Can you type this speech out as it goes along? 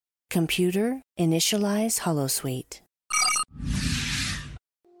Computer, initialize holosuite.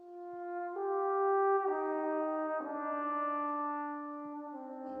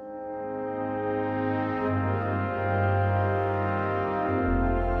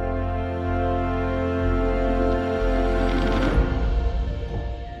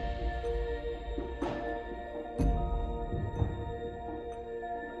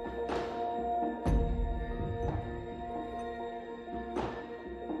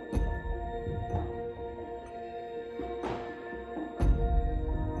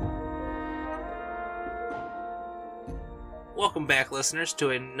 Welcome back, listeners,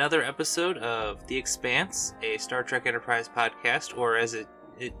 to another episode of The Expanse, a Star Trek Enterprise podcast, or as it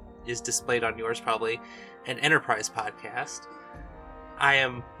is displayed on yours, probably, an Enterprise podcast. I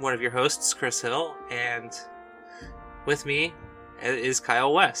am one of your hosts, Chris Hill, and with me is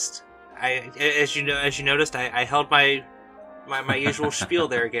Kyle West. As you noticed, I held my usual spiel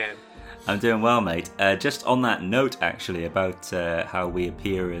there again. I'm doing well, mate. Just on that note, actually, about how we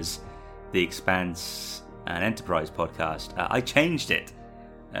appear as The Expanse, an Enterprise podcast, I changed it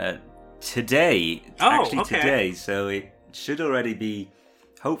today. Today, so it should already be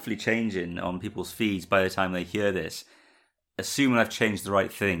hopefully changing on people's feeds by the time they hear this. Assuming I've changed the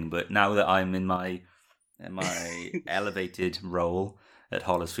right thing, but now that I'm in my elevated role at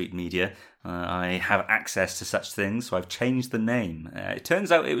Holosuite Media, I have access to such things, so I've changed the name. It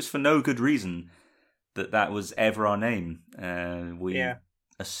turns out it was for no good reason that was ever our name. We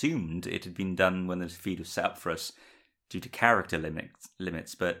assumed it had been done when the feed was set up for us due to character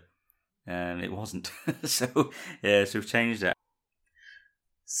limits, but it wasn't. So we've changed it.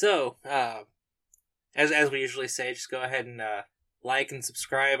 So, as we usually say, just go ahead and like and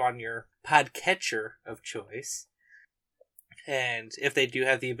subscribe on your podcatcher of choice. And if they do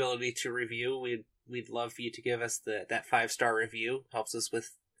have the ability to review, we'd love for you to give us that 5-star review. Helps us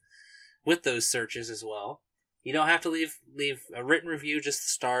with those searches as well. You don't have to leave a written review, just the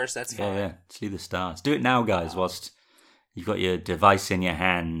stars. That's fine. Yeah, just leave the stars. Do it now, guys, whilst you've got your device in your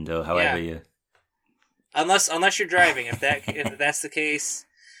hand or however you. Unless you're driving, if that's the case,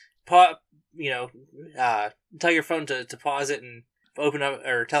 tell your phone to pause it and open up,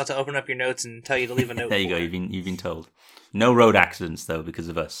 or tell it to open up your notes and tell you to leave a note. There you go. You've been told. No road accidents though, because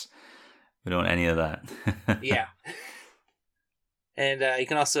of us. We don't want any of that. Yeah. And you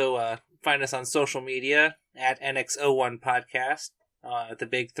can also find us on social media at NX01 Podcast, the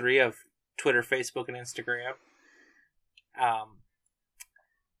big three of Twitter, Facebook, and Instagram.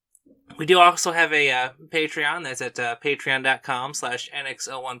 We do also have a Patreon. That's at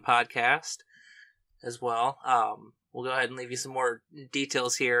patreon.com/NX01 Podcast as well. We'll go ahead and leave you some more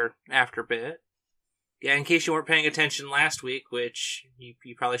details here after a bit. Yeah, in case you weren't paying attention last week, which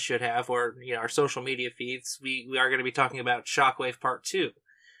you probably should have, or our social media feeds, we are going to be talking about Shockwave Part 2.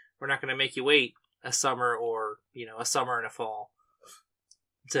 We're not going to make you wait a summer or a summer and a fall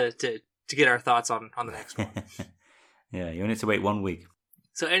to get our thoughts on the next one. Yeah, you only have to wait 1 week.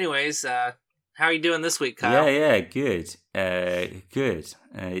 So anyways, how are you doing this week, Kyle? Yeah, good. Good.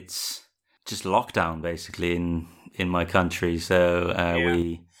 It's just lockdown basically in my country. So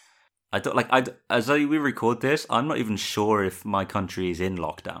as we record this, I'm not even sure if my country is in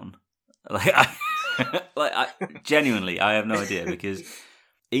lockdown. Genuinely, I have no idea because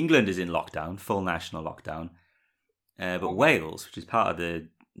England is in lockdown, full national lockdown. But Wales, which is part of the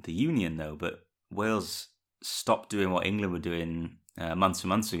Union though, but Wales stopped doing what England were doing months and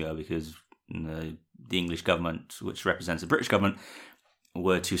months ago because the English government, which represents the British government,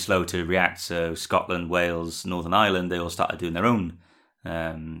 were too slow to react. So Scotland, Wales, Northern Ireland, they all started doing their own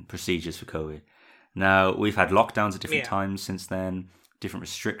procedures for COVID. Now, we've had lockdowns at different times since then, different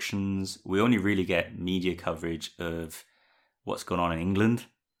restrictions. We only really get media coverage of what's going on in England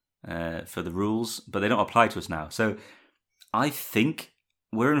for the rules, but they don't apply to us now. So I think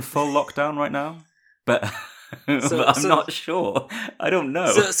we're in full lockdown right now, but but I'm not sure. I don't know.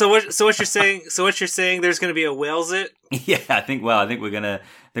 So what you're saying? So what you're saying? There's going to be a Wales it? Yeah, I think we're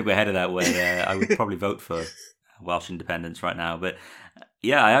headed that way. I would probably vote for Welsh independence right now, but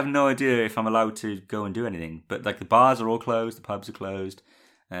yeah, I have no idea if I'm allowed to go and do anything. But the bars are all closed, the pubs are closed,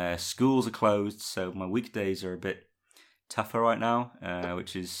 schools are closed, so my weekdays are a bit tougher right now.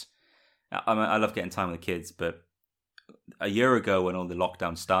 Which is, I love getting time with the kids, but a year ago when all the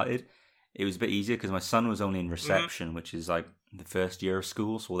lockdown started, it was a bit easier because my son was only in reception, which is the first year of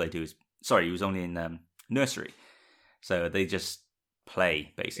school. So all they do is, he was only in nursery, so they just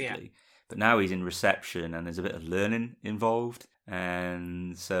play basically. Yeah. But now he's in reception and there's a bit of learning involved.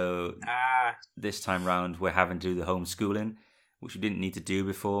 And so this time round, we're having to do the homeschooling, which we didn't need to do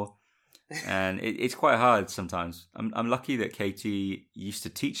before. And it's quite hard sometimes. I'm lucky that Katie used to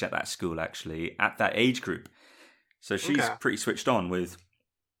teach at that school, actually, at that age group. So she's pretty switched on with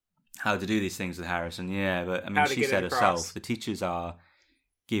how to do these things with Harrison. Yeah, but I mean, she said herself, the teachers are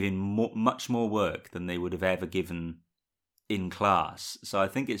giving much more work than they would have ever given in class. So I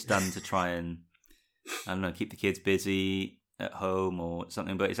think it's done to try and, I don't know, keep the kids busy at home or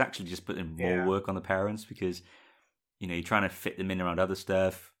something. But it's actually just putting more work on the parents because, you know, you're trying to fit them in around other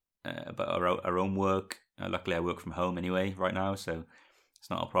stuff, but our own work. Luckily, I work from home anyway right now, so it's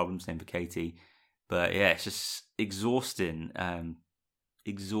not a problem. Same for Katie. But yeah, it's just exhausting.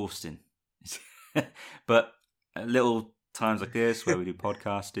 But little times like this where we do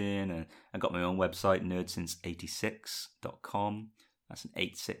podcasting, and I got my own website, nerdsince86.com. That's an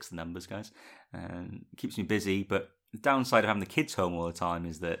 86, the numbers, guys. And it keeps me busy, but the downside of having the kids home all the time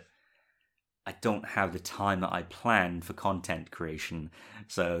is that I don't have the time that I planned for content creation.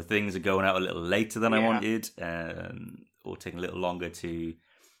 So things are going out a little later than I wanted, or taking a little longer to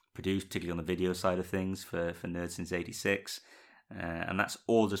produce, particularly on the video side of things for Nerd Since 86. And that's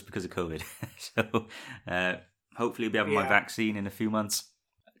all just because of COVID. So hopefully we'll be having my vaccine in a few months.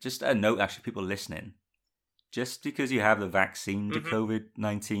 Just a note, actually, people listening. Just because you have the vaccine to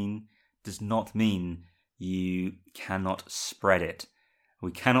COVID-19 does not mean you cannot spread it.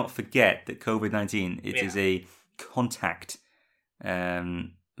 We cannot forget that COVID-19, it is a contact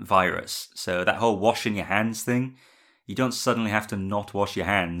virus. So that whole washing your hands thing, you don't suddenly have to not wash your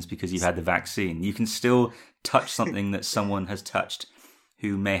hands because you've had the vaccine. You can still touch something that someone has touched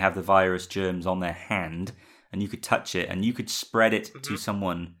who may have the virus germs on their hand, and you could touch it and you could spread it to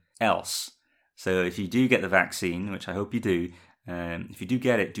someone else. So if you do get the vaccine, which I hope you do, if you do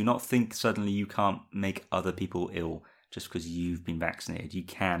get it, do not think suddenly you can't make other people ill just because you've been vaccinated. You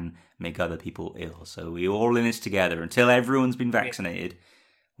can make other people ill. So we're all in this together. Until everyone's been vaccinated,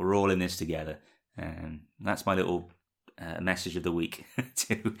 we're all in this together. And that's my little message of the week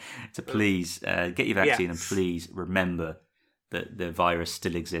to please get your vaccine and please remember that the virus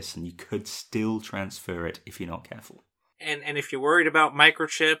still exists and you could still transfer it if you're not careful. And if you're worried about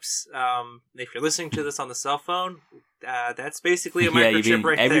microchips, if you're listening to this on the cell phone, that's basically a microchip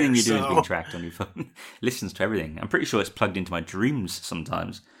right there. Everything you do is being tracked on your phone. Listens to everything. I'm pretty sure it's plugged into my dreams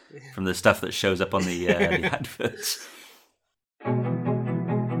sometimes from the stuff that shows up on the adverts.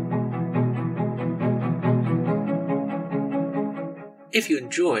 If you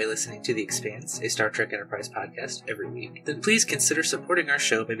enjoy listening to The Expanse, a Star Trek Enterprise podcast every week, then please consider supporting our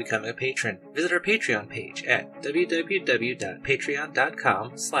show by becoming a patron. Visit our Patreon page at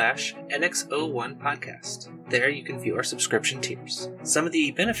www.patreon.com/NX01podcast. There you can view our subscription tiers. Some of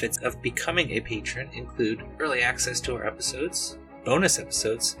the benefits of becoming a patron include early access to our episodes, bonus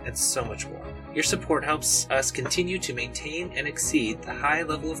episodes, and so much more. Your support helps us continue to maintain and exceed the high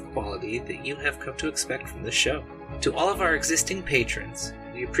level of quality that you have come to expect from this show. To all of our existing patrons,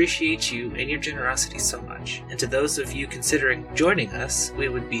 we appreciate you and your generosity so much. And to those of you considering joining us, we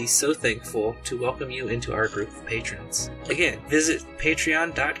would be so thankful to welcome you into our group of patrons. Again, visit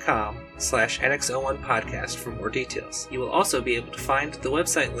patreon.com/NX01podcast for more details. You will also be able to find the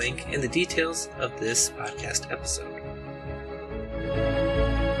website link in the details of this podcast episode.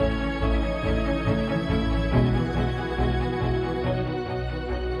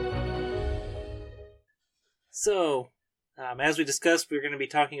 So, as we discussed, we're going to be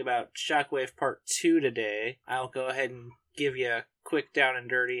talking about Shockwave Part 2 today. I'll go ahead and give you a quick down and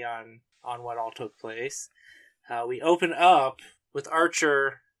dirty on what all took place. We open up with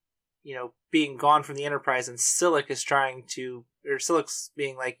Archer, being gone from the Enterprise, and Silic's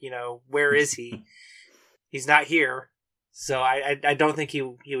being like, where is he? He's not here. So I don't think he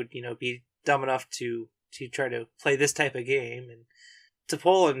would, be dumb enough to try to play this type of game. And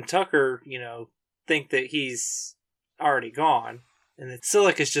T'Pol and Tucker, think that he's already gone, and that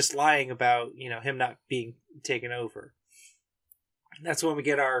Silic is just lying about him not being taken over. And that's when we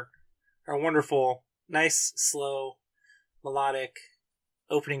get our wonderful, nice, slow, melodic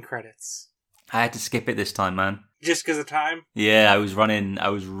opening credits. I had to skip it this time, man. Just because of time? Yeah, I was running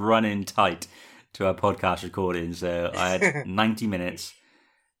tight to our podcast recording, so I had 90 minutes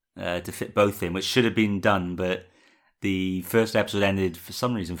to fit both in, which should have been done, but the first episode ended for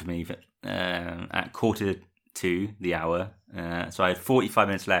some reason for me at 1:45 the hour. So I had 45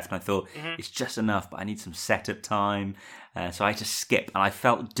 minutes left, and I thought it's just enough, but I need some setup time. So I had to skip, and I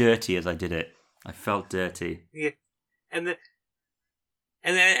felt dirty as I did it. I felt dirty. Yeah, and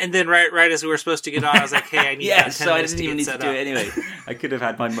then right as we were supposed to get on, I was like, "Hey, I need 10 minutes so I didn't even need to do it anyway. I could have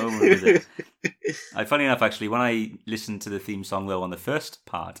had my moment with it. Funny enough, actually, when I listened to the theme song though on the first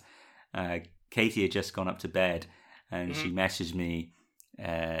part, Katie had just gone up to bed. And she messaged me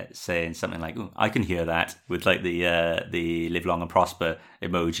saying something like, "Ooh, I can hear that," with like the live long and prosper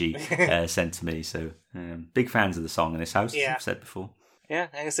emoji sent to me. So big fans of the song in this house, as I've said before. Yeah,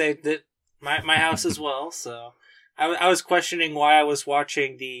 I can say that my house as well. So I was questioning why I was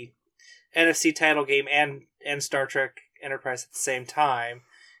watching the NFC title game and Star Trek Enterprise at the same time,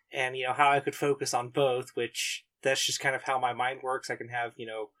 and how I could focus on both, which that's just kind of how my mind works. I can have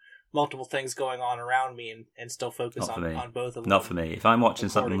multiple things going on around me and still focus on both of them. Not for me. If I'm watching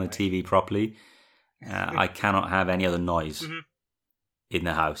something on the TV properly, I cannot have any other noise in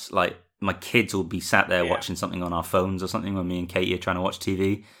the house. Like, my kids will be sat there watching something on our phones or something when me and Katie are trying to watch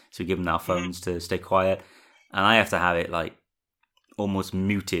TV, so we give them our phones to stay quiet, and I have to have it like almost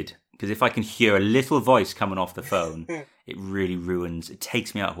muted, because if I can hear a little voice coming off the phone, it really it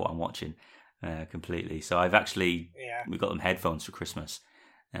takes me out of what I'm watching completely. So I've actually, we got them headphones for Christmas,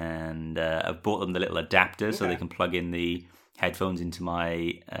 and I've bought them the little adapter so they can plug in the headphones into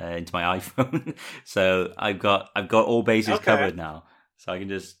my iPhone. So I've got all bases covered now. So I can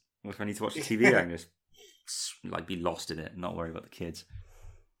just, if I need to watch the TV, I can just like be lost in it and not worry about the kids.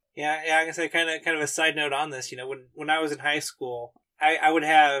 Yeah, I can say kind of a side note on this. When I was in high school, I would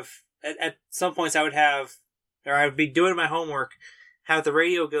have at some points I would be doing my homework, have the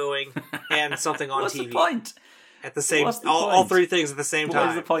radio going and something on What's TV. What's the point? At the same, all three things at the same time. What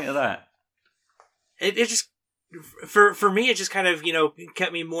is the point of that? It just, for me, it just kind of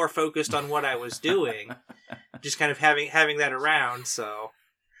kept me more focused on what I was doing. Just kind of having that around. So,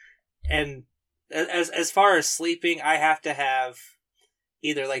 and as far as sleeping, I have to have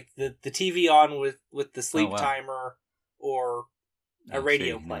either like the TV on with the sleep timer or a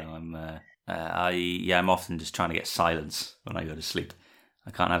radio playing. No, I'm often just trying to get silence when I go to sleep. I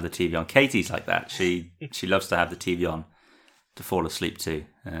can't have the TV on. Katie's like that. She loves to have the TV on to fall asleep to.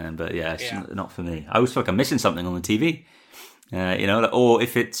 But it's not for me. I always feel like I'm missing something on the TV. Or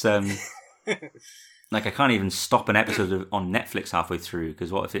if it's like I can't even stop an episode on Netflix halfway through,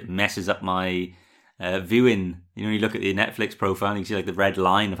 because what if it messes up my viewing? You look at the Netflix profile and you see like the red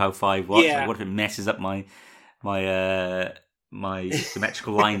line of how far I've watched. Like, what if it messes up my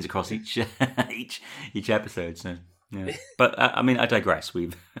symmetrical lines across each episode? So. Yeah, but I mean, I digress.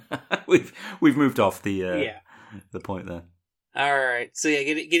 We've moved off the point there. All right, so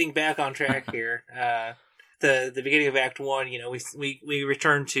getting back on track here. The beginning of Act 1, we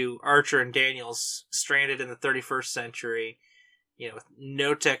return to Archer and Daniels stranded in the 31st century, with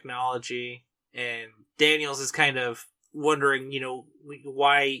no technology, and Daniels is kind of wondering,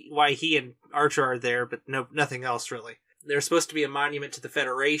 why he and Archer are there, but nothing else really. There's supposed to be a monument to the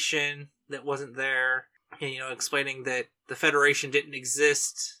Federation that wasn't there. And, explaining that the Federation didn't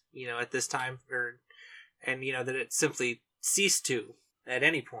exist, at this time, and that it simply ceased to at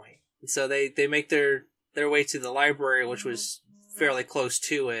any point. And so they make their way to the library, which was fairly close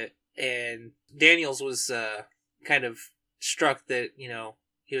to it, and Daniels was kind of struck that,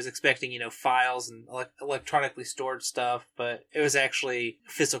 he was expecting, files and electronically stored stuff, but it was actually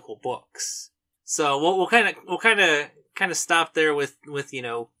physical books. So we'll kind of stop there with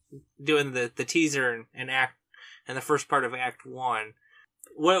doing the teaser and the first part of Act 1.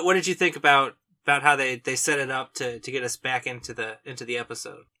 What did you think about how they set it up to get us back into the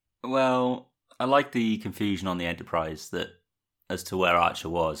episode? Well, I like the confusion on the Enterprise as to where Archer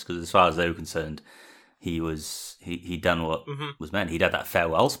was, because as far as they were concerned, he'd done what was meant. He'd had that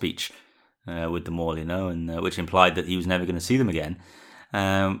farewell speech with them all, and which implied that he was never going to see them again.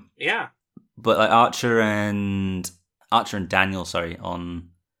 But like Archer and Daniel,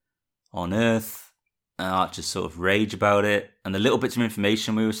 on Earth, Archer's sort of rage about it, and the little bits of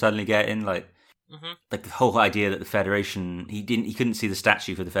information we were suddenly getting, like the whole idea that the Federation, he couldn't see the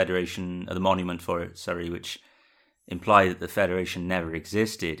statue for the Federation, or the monument for it, which implied that the Federation never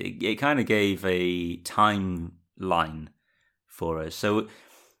existed. It kind of gave a timeline for us. So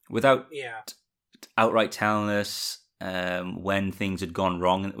without outright telling us when things had gone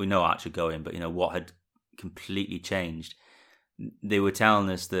wrong, we know Archer going, but what had completely changed. They were telling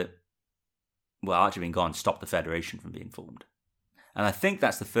us that, Archer being gone stopped the Federation from being formed. And I think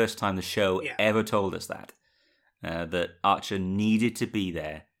that's the first time the show ever told us that Archer needed to be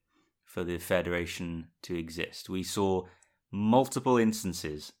there for the Federation to exist. We saw multiple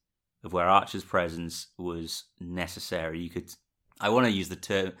instances of where Archer's presence was necessary. I want to use the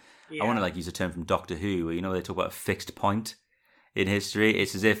term, use a term from Doctor Who, where, they talk about a fixed point in history.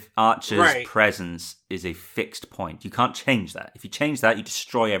 It's as if Archer's presence is a fixed point. You can't change that. If you change that, you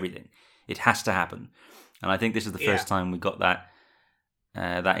destroy everything. It has to happen. And I think this is the first time we got that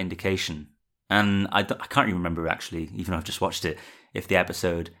indication. And I can't even remember, actually, even though I've just watched it, if the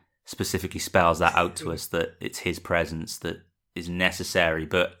episode specifically spells that out to us, that it's his presence that is necessary,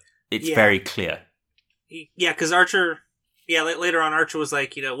 but it's very clear. Yeah, because Archer. Yeah, later on, Archer was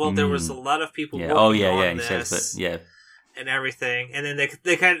like, there was a lot of people working on he this. says, but and everything, and then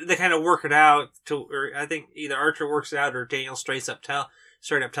they kind of work it out or I think either Archer works it out or Daniel straight up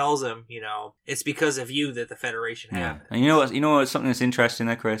tells him, it's because of you that the Federation happened. And you know what? Something that's interesting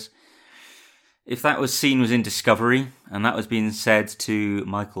there, Chris. If that scene was in Discovery and that was being said to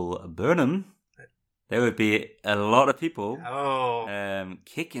Michael Burnham, there would be a lot of people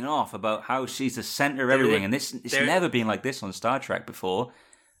kicking off about how she's the center of everything, and it's never been like this on Star Trek before.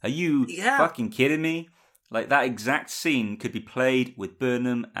 Are you fucking kidding me? Like, that exact scene could be played with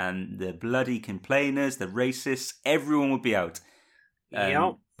Burnham and the bloody complainers, the racists, everyone would be out.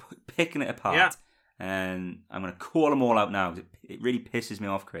 Picking it apart. Yeah. And I'm going to call them all out now, because it really pisses me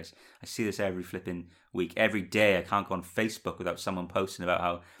off, Chris. I see this every flipping week. Every day I can't go on Facebook without someone posting about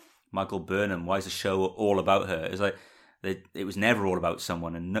how Michael Burnham, why is the show all about her? It's like, it was never all about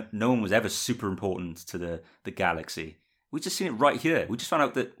someone, and no one was ever super important to the galaxy. We've just seen it right here. We just found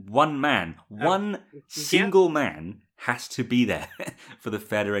out that one single man has to be there for the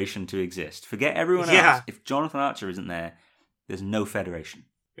Federation to exist. Forget everyone else. If Jonathan Archer isn't there, there's no Federation.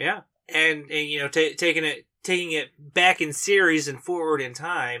 Yeah. And taking it back in series and forward in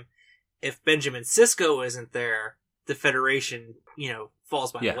time, if Benjamin Sisko isn't there, the Federation,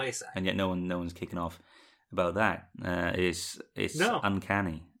 falls by the wayside. And yet no one's kicking off about that. It's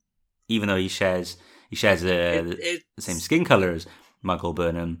uncanny. Even though he shares the same skin color as Michael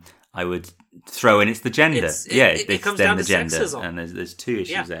Burnham, I would throw in it's the gender. It comes down to gender. sexism. And there's two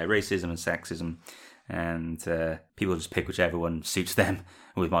issues there: racism and sexism. And people just pick whichever one suits them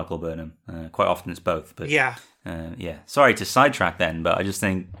with Michael Burnham. Quite often it's both. But sorry to sidetrack then, but I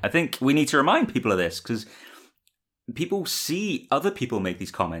think we need to remind people of this, because people see other people make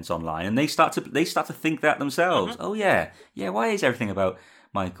these comments online, and they start to think that themselves. Mm-hmm. Oh yeah. Why is everything about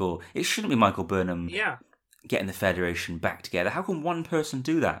Michael? It shouldn't be Michael Burnham getting the Federation back together. How can one person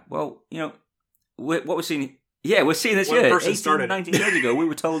do that? Well, we're seeing. Yeah, we're seeing this year. 18, 19 years ago, we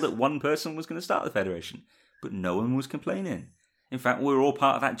were told that one person was going to start the Federation, but no one was complaining. In fact, we were all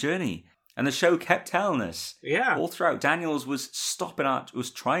part of that journey, and the show kept telling us. Yeah, all throughout. Daniels was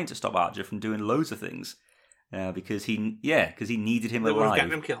trying to stop Archer from doing loads of things. Because he needed him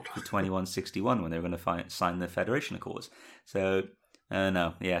alive him killed. for 2161 when they were going to sign the Federation Accords. So,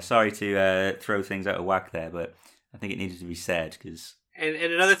 sorry to throw things out of whack there, but I think it needed to be said. And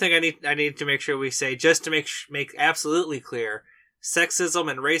another thing I need to make sure we say, just to make absolutely clear, sexism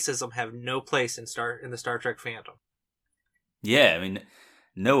and racism have no place in the Star Trek fandom. Yeah, I mean,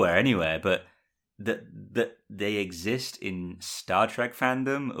 nowhere, anywhere, but that they exist in Star Trek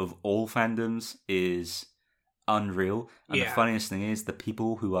fandom of all fandoms is unreal. And the funniest thing is, the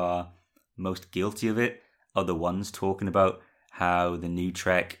people who are most guilty of it are the ones talking about how the new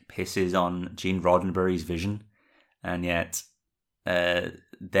Trek pisses on Gene Roddenberry's vision, and yet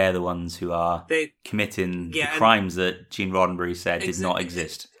they're the ones who are committing the crimes that Gene Roddenberry said did not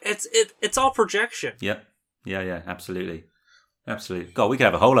exist. It's all projection. Yep. Yeah, absolutely. God, we could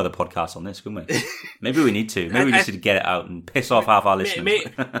have a whole other podcast on this, couldn't we? Maybe we need to. Maybe we just need to get it out and piss off half our listeners.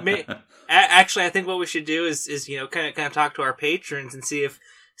 Actually, I think what we should do is kind of talk to our patrons and see if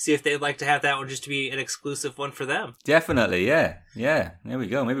they'd like to have that one just to be an exclusive one for them. Definitely, yeah. There we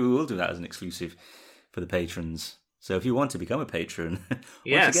go. Maybe we will do that as an exclusive for the patrons. So if you want to become a patron,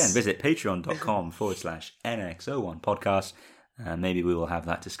 once again, visit patreon.com/NX01 podcast. And maybe we will have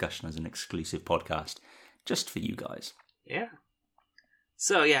that discussion as an exclusive podcast just for you guys. Yeah.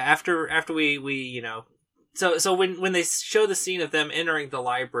 So after we so when they show the scene of them entering the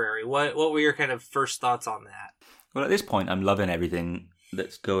library, what were your kind of first thoughts on that? Well, at this point, I'm loving everything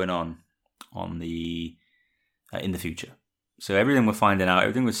that's going on the in the future. So everything we're finding out,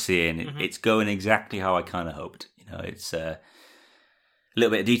 everything we're seeing, it's going exactly how I kind of hoped. It's a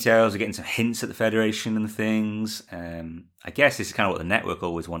little bit of details. We're getting some hints at the Federation and things. I guess this is kind of what the network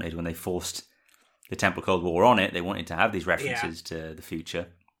always wanted when they forced the Temple Cold War on it. They wanted to have these references to the future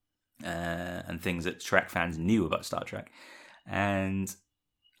and things that Trek fans knew about Star Trek. And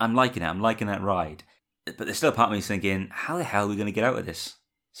I'm liking it. I'm liking that ride. But there's still a part of me thinking, how the hell are we going to get out of this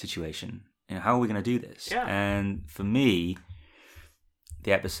situation? How are we going to do this? Yeah. And for me,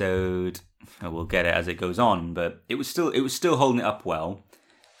 the episode, we'll get it as it goes on, but it was still holding it up well.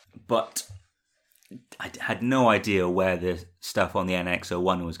 But I had no idea where the stuff on the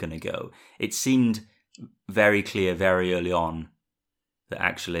NX-01 was going to go. It seemed very clear very early on that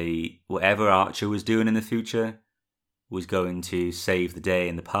actually whatever Archer was doing in the future was going to save the day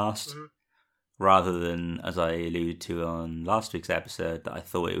in the past, rather than, as I alluded to on last week's episode, that I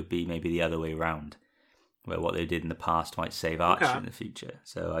thought it would be maybe the other way around. where what they did in the past might save Archer in the future.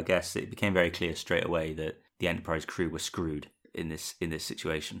 So I guess it became very clear straight away that the Enterprise crew were screwed in this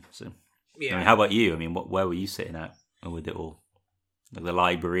situation. So, yeah. I mean, how about you? I mean, where were you sitting at with it all? Like the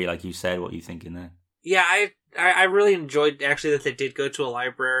library, like you said, what are you thinking there? Yeah, I really enjoyed actually that they did go to a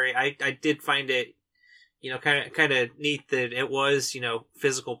library. I did find it, kind of neat that it was,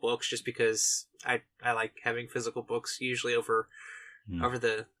 physical books, just because I like having physical books usually over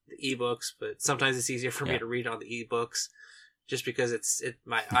the ebooks, but sometimes it's easier for me to read on the ebooks just because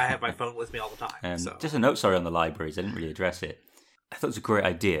I have my phone with me all the time. So. Just a note, on the libraries. I didn't really address it. I thought it was a great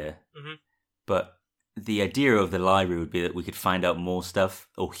idea, but the idea of the library would be that we could find out more stuff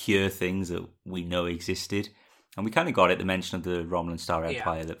or hear things that we know existed. And we kind of got it, the mention of the Romulan Star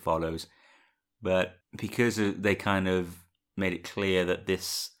Empire that follows. But because they kind of made it clear that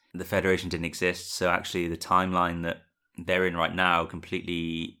the Federation didn't exist, so actually the timeline that they're in right now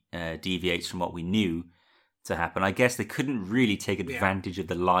completely deviates from what we knew to happen. I guess they couldn't really take advantage of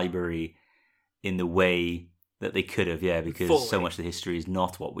the library in the way that they could have, because so much of the history is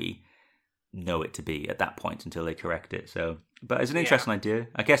not what we know it to be at that point until they correct it. So, but it's an interesting idea.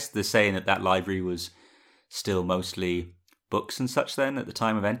 I guess they're saying that library was still mostly books and such then at the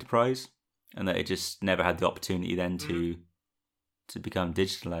time of Enterprise, and that it just never had the opportunity then to become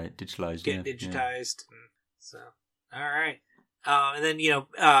digitalized. Get digitized. Yeah. So, all right. And then,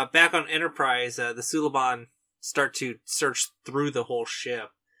 back on Enterprise, the Suliban start to search through the whole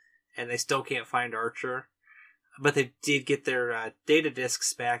ship, and they still can't find Archer. But they did get their data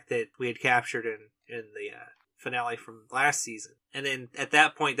discs back that we had captured in the finale from last season. And then at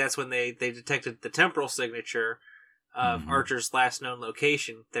that point, that's when they detected the temporal signature of Archer's last known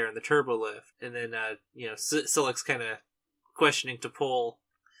location there in the turbo lift. And then, Silik's kind of questioning T'Pol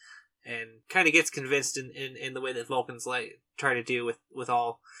and kind of gets convinced in the way that Vulcans try to do with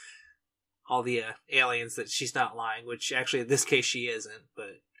all the aliens that she's not lying, which actually in this case she isn't.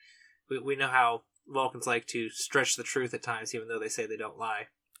 But we know how Vulcans like to stretch the truth at times, even though they say they don't lie.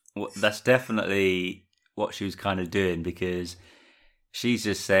 Well, that's definitely what she was kind of doing, because she's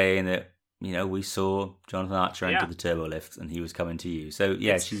just saying that, we saw Jonathan Archer enter the turbo lift and he was coming to you. So,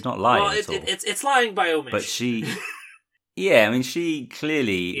 she's not lying at all. It's lying by omission. But she... she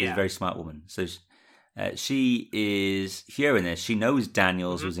clearly is a very smart woman. So she is hearing this. She knows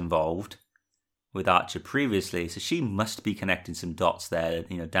Daniels was involved with Archer previously, so she must be connecting some dots there.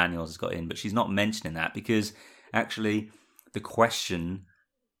 Daniels has got in, but she's not mentioning that because actually the question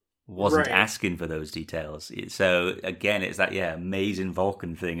wasn't asking for those details. So again, it's that amazing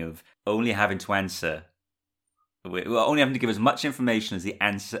Vulcan thing of only having to answer, only having to give as much information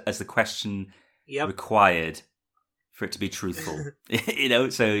as the question required for it to be truthful.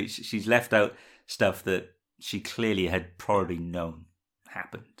 So she's left out stuff that she clearly had probably known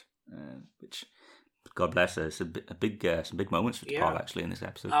happened, which, God bless her, it's some big moments for T'Pol actually in this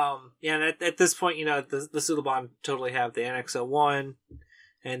episode. And at this point, the Suliban totally have the NX-01,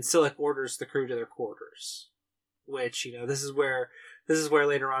 and Silik orders the crew to their quarters, which this is where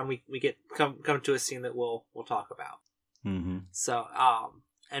later on we get come to a scene that we'll talk about. So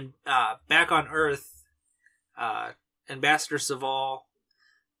back on Earth, Ambassador Saval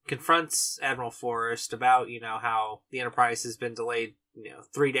confronts Admiral Forrest about how the Enterprise has been delayed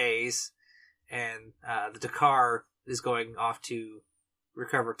 3 days, and the Dakar is going off to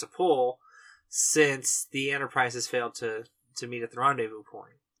recover T'Pol since the Enterprise has failed to meet at the rendezvous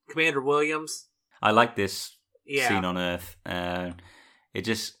point. Commander Williams, I like this scene on Earth. There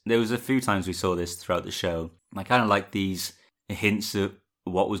was a few times we saw this throughout the show. I kind of like these hints of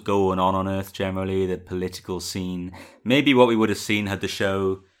what was going on Earth generally, the political scene. Maybe what we would have seen had the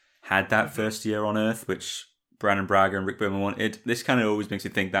show had that first year on Earth, which Brandon Braga and Rick Berman wanted. This kind of always makes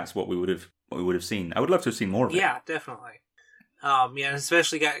me think that's what we would have seen. I would love to have seen more of it. Yeah, definitely.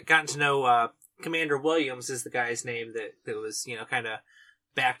 Especially gotten to know Commander Williams is the guy's name that was kind of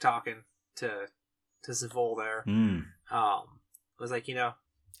back talking to Saval there. Was like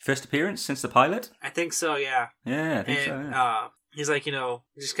first appearance since the pilot. I think so. Yeah. Yeah, I think so. Yeah. He's like,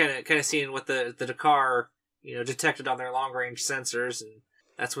 just kind of seeing what the Dakar, detected on their long range sensors, and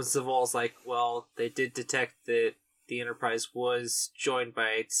that's when Saval's like, well, they did detect that the Enterprise was joined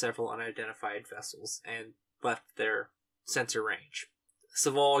by several unidentified vessels and left their sensor range.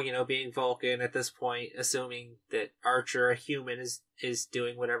 Saval, being Vulcan at this point, assuming that Archer, a human, is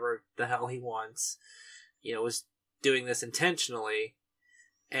doing whatever the hell he wants, was doing this intentionally,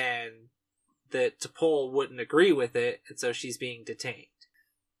 and that T'Pol wouldn't agree with it, and so she's being detained.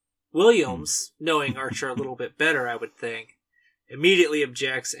 Williams, knowing Archer a little bit better, I would think, immediately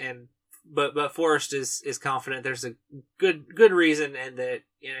objects and but Forrest is confident there's a good reason, and that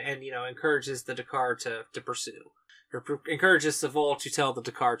encourages the Dakar to pursue, or encourages Savol to tell the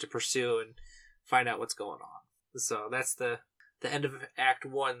Dakar to pursue and find out what's going on. So that's the end of Act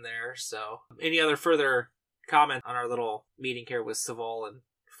 1 there. So any other further comment on our little meeting here with Savol and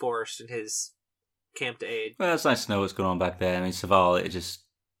Forrest and his camp to aid? Well, it's nice to know what's going on back there. I mean, Savol, it just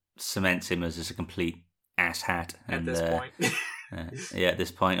cements him as just a complete asshat. At this point. At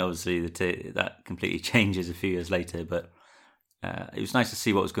this point, obviously, that completely changes a few years later. But it was nice to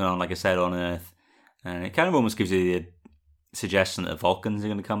see what was going on, like I said, on Earth. And it kind of almost gives you the suggestion that the Vulcans are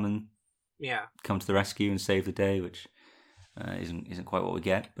going to come to the rescue and save the day, which isn't quite what we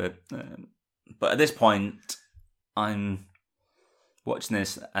get. But at this point, I'm watching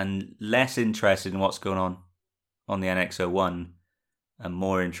this and less interested in what's going on the NX-01 and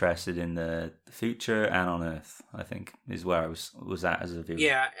more interested in the future and on Earth, I think, is where I was at as a viewer.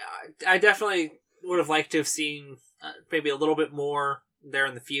 Yeah, I definitely would have liked to have seen maybe a little bit more there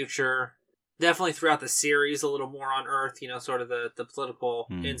in the future. Definitely throughout the series, a little more on Earth, sort of the political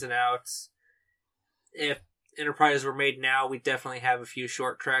ins and outs. If Enterprise were made now, we'd definitely have a few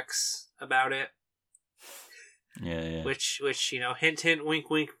short treks about it. Yeah. Which hint, hint, wink,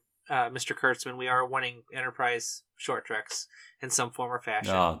 wink, Mr. Kurtzman, we are wanting Enterprise short treks in some form or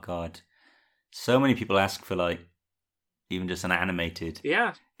fashion. Oh, God. So many people ask for, even just an animated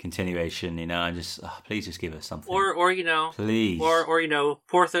continuation, and just, please just give us something. Or please. Or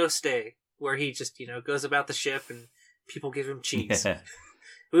Porthos Day, where he just, goes about the ship and people give him cheese. Yeah.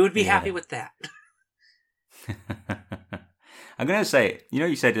 We would be happy with that. I'm going to say,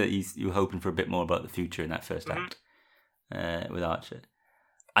 you said that you were hoping for a bit more about the future in that first act with Archer.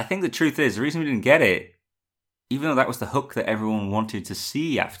 I think the truth is, the reason we didn't get it, even though that was the hook that everyone wanted to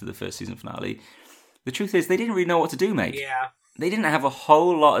see after the first season finale, the truth is they didn't really know what to do, mate. Yeah. They didn't have a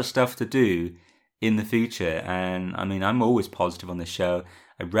whole lot of stuff to do in the future. And, I mean, I'm always positive on this show.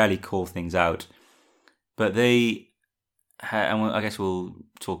 I rarely call things out. But and I guess we'll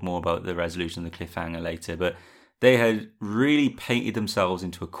talk more about the resolution of the cliffhanger later, but they had really painted themselves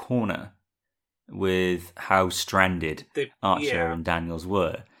into a corner with how stranded Archer and Daniels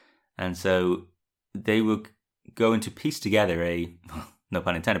were. And so they were going to piece together no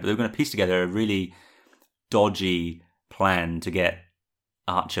pun intended, but they were going to piece together a really dodgy plan to get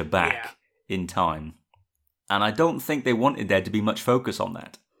Archer back in time. And I don't think they wanted there to be much focus on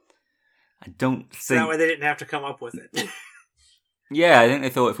that. I don't think... So that way they didn't have to come up with it. Yeah, I think they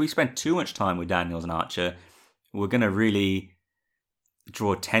thought if we spend too much time with Daniels and Archer, we're going to really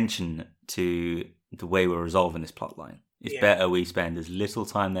draw attention to the way we're resolving this plotline. It's better we spend as little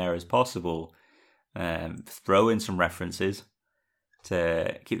time there as possible, throw in some references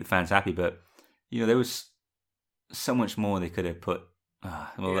to keep the fans happy. But, there was so much more they could have put.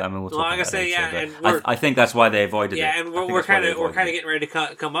 We'll talk about that later, and I think that's why they avoided it. Yeah, and we're kind of getting ready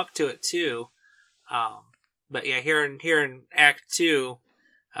to come up to it too. But here in Act 2,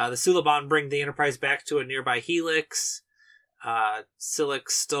 the Suliban bring the Enterprise back to a nearby helix.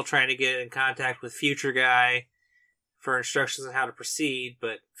 Silik's still trying to get in contact with Future Guy for instructions on how to proceed,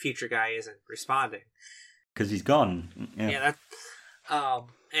 but Future Guy isn't responding because he's gone. Yeah.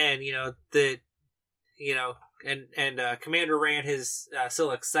 Commander Rand, his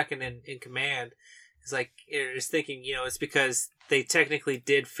Silik's second in command, is thinking, it's because they technically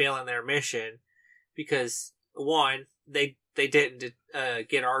did fail in their mission because, one, they didn't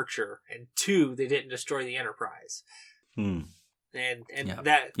get Archer, and two, they didn't destroy the Enterprise. And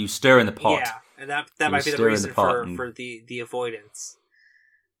that you stir in the pot. Yeah, and that might be the reason for the avoidance.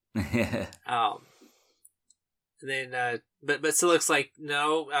 Yeah. But Silik's like,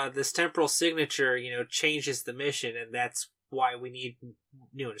 no, this temporal signature, changes the mission, and that's why we need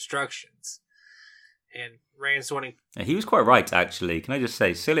new instructions. And Rand's wanting... He was quite right, actually. Can I just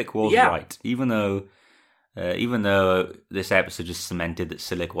say, Silik was right, even though this episode just cemented that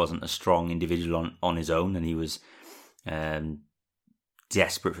Silik wasn't a strong individual on his own, and he was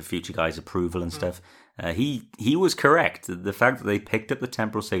desperate for Future Guy's approval and stuff. He was correct. The fact that they picked up the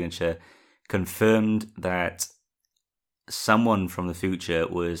temporal signature confirmed that someone from the future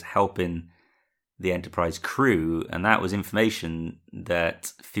was helping the Enterprise crew, and that was information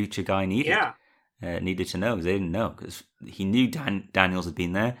that Future Guy needed to know, because they didn't know, because he knew Daniels had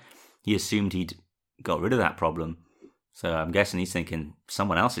been there. He assumed he'd got rid of that problem. So I'm guessing he's thinking,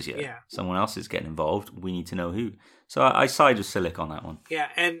 someone else is here. Yeah. Someone else is getting involved. We need to know who. So I side with Silik on that one. Yeah,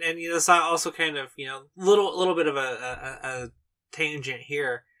 and this also kind of, little bit of a tangent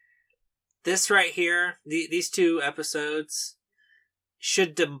here. This right here, these two episodes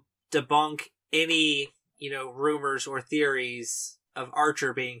should debunk any, rumors or theories of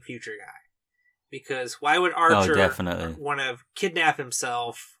Archer being Future Guy. Because why would Archer want to kidnap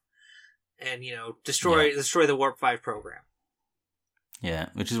himself and, destroy the Warp 5 program? Yeah,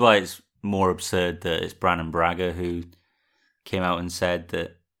 which is why it's more absurd that it's Brannon Braga who came out and said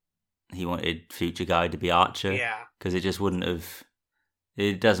that he wanted Future Guy to be Archer. Yeah. Because it just wouldn't have...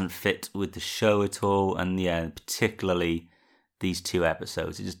 It doesn't fit with the show at all. And particularly these 2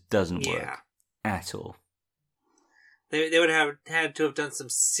 episodes. It just doesn't work at all. They would have had to have done some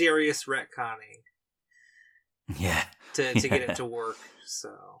serious retconning. Yeah. To get it to work.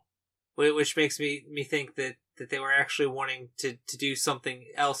 So, which makes me think that they were actually wanting to do something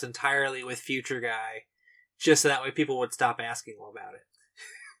else entirely with Future Guy, just so that way people would stop asking him about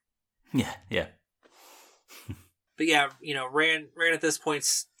it. Yeah. But yeah, Rand at this point,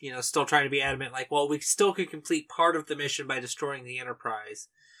 still trying to be adamant, like, well, we still could complete part of the mission by destroying the Enterprise.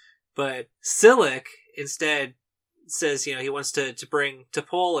 But Silik instead says, he wants to bring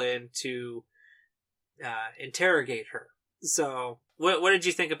T'Pol in to interrogate her. So, what did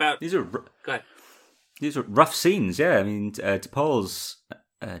you think about... Go ahead. These are rough scenes, yeah. I mean, T'Pol's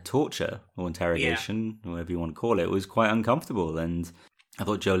torture or interrogation, whatever you want to call it, was quite uncomfortable. And I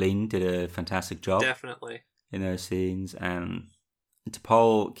thought Jolene did a fantastic job. Definitely. In those scenes. And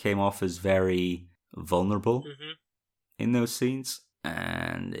T'Pol came off as very vulnerable in those scenes.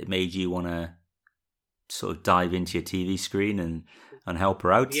 And it made you want to sort of dive into your TV screen and help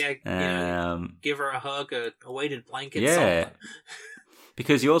her out. Yeah, give her a hug, a weighted blanket, yeah. something.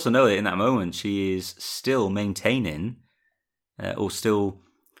 Because you also know that in that moment she is still maintaining or still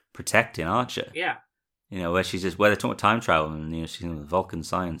protecting Archer. Yeah. Where she's just, where they're talking about time travel and, she's in the Vulcan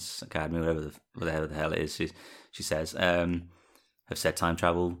Science Academy, whatever the hell it is, she says, have said time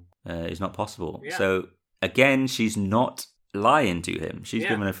travel is not possible. Yeah. So, again, she's not lying to him. She's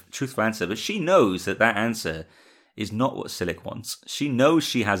given a truthful answer, but she knows that answer is not what Silik wants. She knows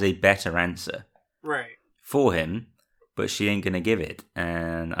she has a better answer for him, but she ain't going to give it.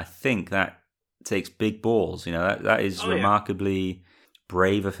 And I think that takes big balls. That is remarkably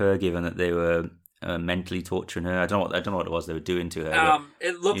brave of her, given that they were mentally torturing her. I don't know what it was they were doing to her. But,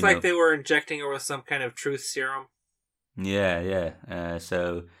 it looked like they were injecting her with some kind of truth serum. Yeah.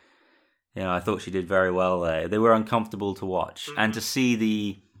 So, I thought she did very well there. They were uncomfortable to watch. And to see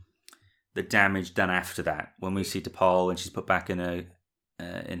the damage done after that, when we see T'Pol and she's put back in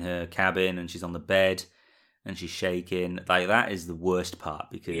her cabin and she's on the bed and she's shaking, like, that is the worst part,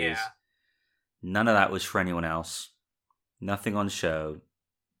 because none of that was for anyone else. Nothing on show.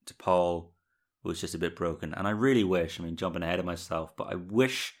 T'Pol was just a bit broken. And I really wish, jumping ahead of myself, but I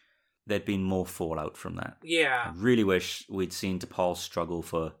wish there'd been more fallout from that. Yeah. I really wish we'd seen T'Pol struggle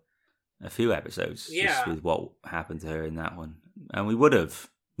for a few episodes just with what happened to her in that one. And we would have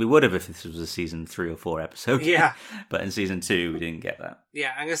if this was a season 3 or 4 episode. Yeah. But in season 2, we didn't get that.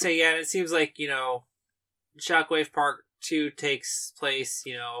 Yeah, I'm going to say, it seems like, Shockwave Part 2 takes place,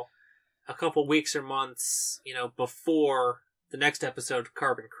 a couple weeks or months, before the next episode,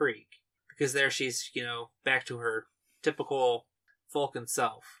 Carbon Creek. Because there she's, back to her typical Vulcan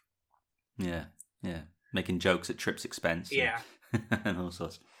self. Yeah. Making jokes at Trip's expense. Yeah. And all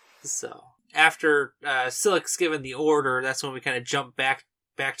sorts. So, after Silik's given the order, that's when we kind of jump back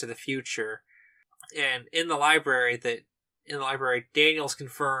to the future. And in the library, Daniels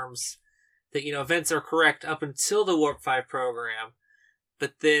confirms that, events are correct up until the Warp 5 program.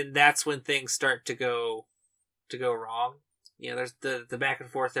 But then that's when things start to go wrong. There's the back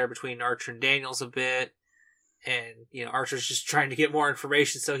and forth there between Archer and Daniels a bit. And, Archer's just trying to get more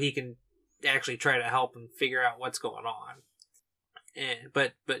information so he can actually try to help him figure out what's going on.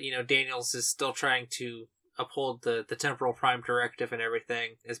 But Daniels is still trying to uphold the temporal prime directive and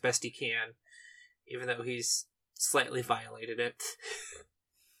everything as best he can, even though he's slightly violated it.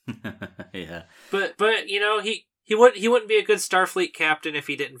 Yeah. But he wouldn't be a good Starfleet captain if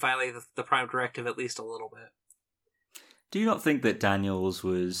he didn't violate the prime directive at least a little bit. Do you not think that Daniels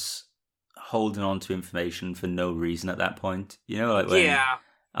was holding on to information for no reason at that point? Like when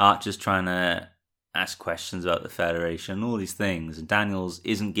Archer's trying to ask questions about the Federation, all these things, and Daniels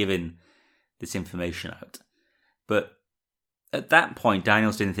isn't giving this information out. But at that point,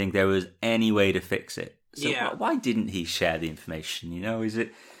 Daniels didn't think there was any way to fix it. So why didn't he share the information? Is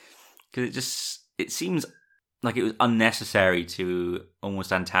it because it seems like it was unnecessary to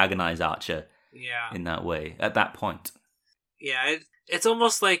almost antagonize Archer in that way at that point. Yeah, it's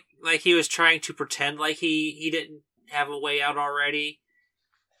almost like he was trying to pretend like he didn't have a way out already.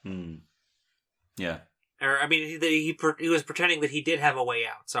 Yeah. Or, he was pretending that he did have a way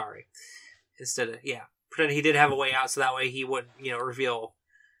out, sorry. Instead of, pretending he did have a way out so that way he wouldn't, reveal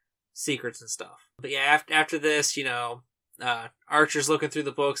secrets and stuff. But after this, Archer's looking through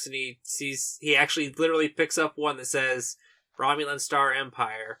the books and he actually literally picks up one that says Romulan Star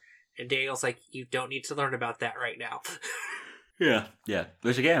Empire, and Daniel's like, you don't need to learn about that right now. Yeah.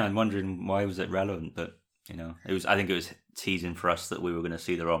 Which again, I'm wondering why was it relevant, but I think it was teasing for us that we were going to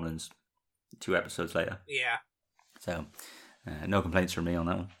see the Romulans 2 episodes later. Yeah. So, no complaints from me on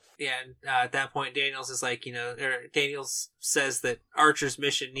that one. Yeah, and at that point, Daniels is like, Daniels says that Archer's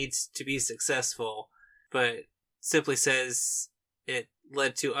mission needs to be successful, but simply says it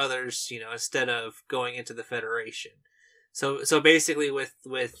led to others, instead of going into the Federation. So basically,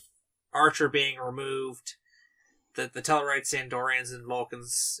 with Archer being removed, the Tellarites, Andorians, and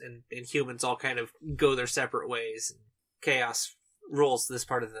Vulcans and humans all kind of go their separate ways. And chaos rules this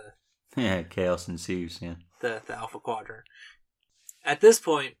part of the... Yeah, chaos ensues, yeah. The Alpha Quadrant. At this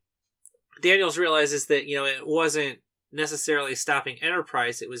point, Daniels realizes that, it wasn't necessarily stopping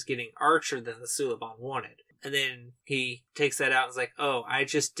Enterprise, it was getting Archer that the Suliban wanted. And then he takes that out and is like, oh, I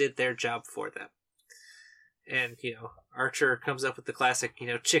just did their job for them. And, Archer comes up with the classic,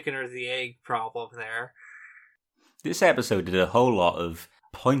 chicken or the egg problem there. This episode did a whole lot of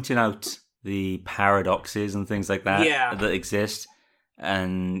pointing out the paradoxes and things like that that exist,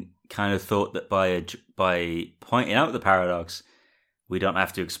 and kind of thought that by pointing out the paradox, we don't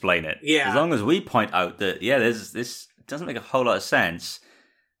have to explain it. Yeah. As long as we point out that, this doesn't make a whole lot of sense.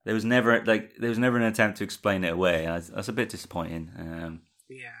 There was never an attempt to explain it away. That's a bit disappointing.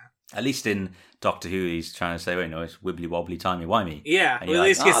 At least in Doctor Who, he's trying to say, it's wibbly wobbly, timey wimey. Yeah, and you're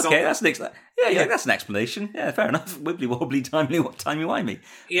like, okay, that's that's an explanation. Yeah, fair enough. Wibbly wobbly, timey wimey.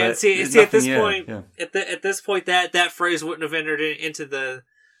 Yeah, but see, at this point, at this point, that phrase wouldn't have entered into the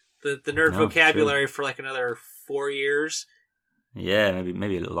nerd vocabulary for like another 4 years. Yeah,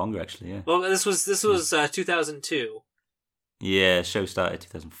 maybe a little longer actually. Yeah. Well, this was 2002. Yeah, show started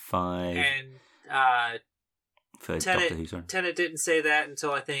 2005. And for Doctor Who, sorry. Tennant didn't say that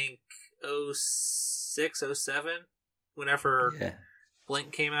until I think 06, 07, whenever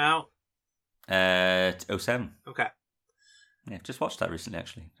Blink came out. 07. Okay. Yeah, just watched that recently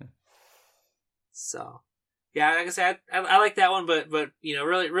actually. So. Yeah, like I said, I like that one, but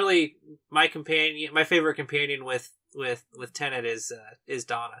really, my favorite companion with Tennant is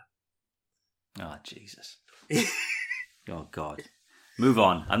Donna. Oh Jesus! Oh God! Move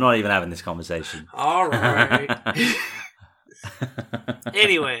on. I'm not even having this conversation. All right.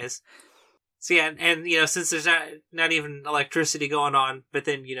 Anyways, so yeah, and since there's not even electricity going on, but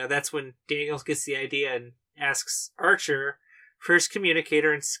then that's when Daniels gets the idea and asks Archer for his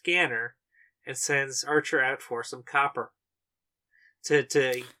communicator and scanner, and sends Archer out for some copper to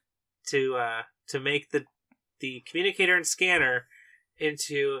make the communicator and scanner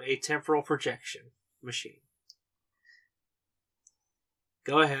into a temporal projection machine.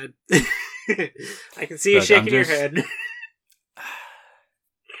 Go ahead. I can see you shaking your head.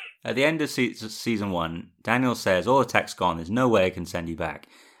 At the end of season 1, Daniel says, all the tech's gone, there's no way I can send you back.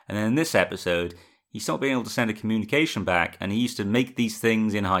 And then in this episode, he's not being able to send a communication back, and he used to make these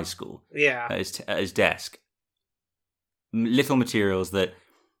things in high school. Yeah. At his desk. Little materials that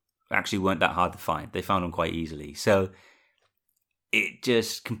actually weren't that hard to find. They found them quite easily. So it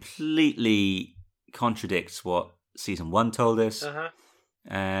just completely contradicts what season 1 told us. Uh-huh.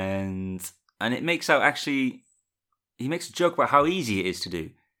 And it makes out actually... He makes a joke about how easy it is to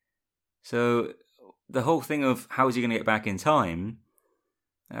do. So the whole thing of how is he going to get back in time...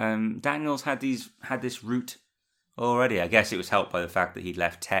 Daniels had this route already. I guess it was helped by the fact that he'd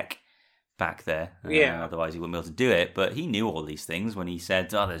left tech back there. Otherwise he wouldn't be able to do it. But he knew all these things when he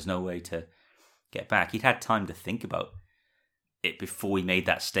said, "Oh, there's no way to get back." He'd had time to think about it before he made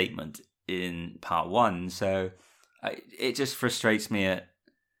that statement in part 1. So it just frustrates me at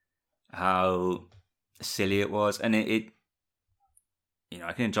how silly it was, and it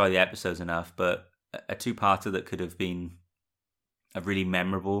I can enjoy the episodes enough, but a 2-parter that could have been a really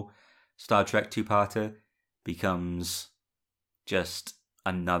memorable Star Trek 2-parter becomes just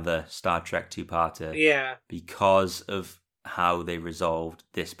another Star Trek 2-parter. Yeah. Because of how they resolved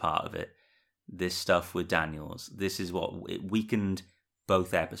this part of it. This stuff with Daniels. This is what it weakened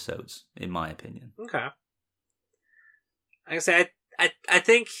both episodes, in my opinion. Okay. Like I said, I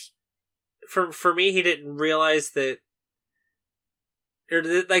think for me, he didn't realize that, or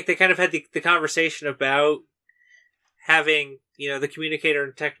like they kind of had the conversation about having the communicator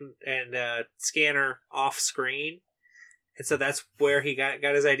and scanner off screen, and so that's where he got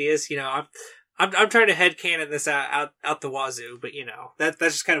his ideas. I'm trying to headcanon this out the wazoo, but that's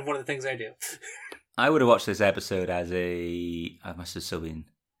just kind of one of the things I do. I would have watched this episode as I must have still been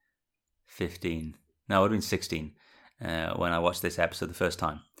 15. No, I would have been 16 when I watched this episode the first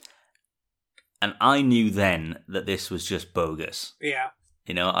time. And I knew then that this was just bogus. Yeah.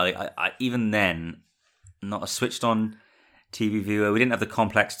 You know, I even then, not a switched on TV viewer. We didn't have the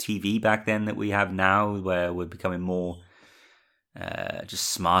complex TV back then that we have now, where we're becoming more just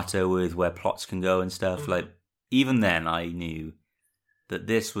smarter with where plots can go and stuff. Mm-hmm. Like, even then, I knew that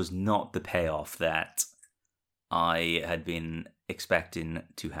this was not the payoff that I had been expecting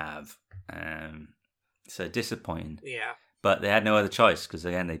to have. So disappointing. Yeah. But they had no other choice because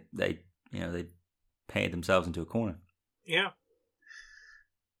again, they painted themselves into a corner. Yeah.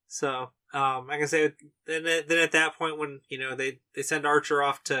 So, I can say then at that point when they send Archer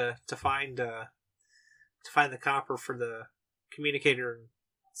off to find the copper for the communicator and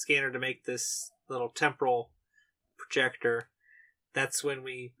scanner to make this little temporal projector. That's when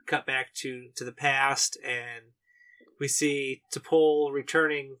we cut back to the past and we see T'Pol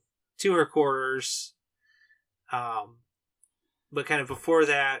returning to her quarters. But kind of before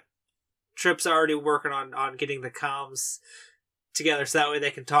that, Trip's already working on getting the comms together so that way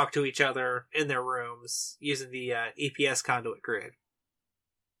they can talk to each other in their rooms using the EPS conduit grid.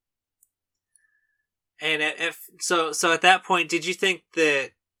 And so at that point, did you think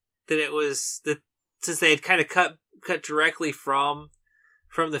that it was that since they had kind of cut directly from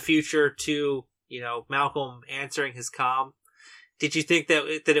the future to Malcolm answering his comm, did you think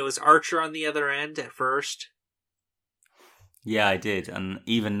that it was Archer on the other end at first? Yeah, I did, and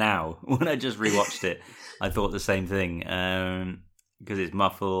even now, when I just rewatched it, I thought the same thing, because it's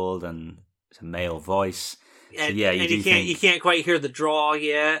muffled and it's a male voice. And, so yeah, you can't quite hear the draw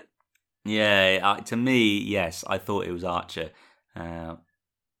yet. Yeah, to me, yes, I thought it was Archer.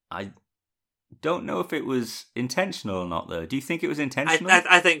 I don't know if it was intentional or not, though. Do you think it was intentional?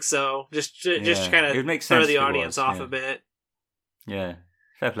 I think so. Just kind of throw the audience off a bit. Yeah,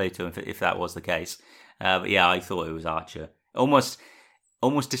 fair play to him if that was the case. But yeah, I thought it was Archer. Almost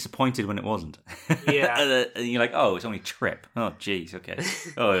disappointed when it wasn't. Yeah. And you're like, oh, it's only Trip. Oh, jeez, okay.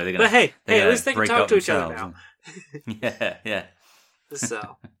 Oh, they're gonna. But hey, at least they can break talk up to each other themselves. now. Yeah.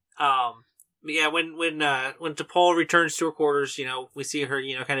 So, yeah, when T'Pol returns to her quarters, we see her,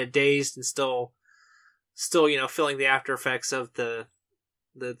 kind of dazed and still, feeling the after effects of the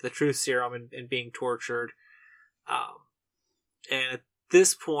truth serum and being tortured. And at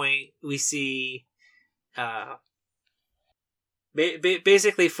this point, we see,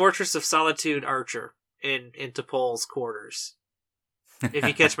 basically Fortress of Solitude Archer in T'Pol's quarters. If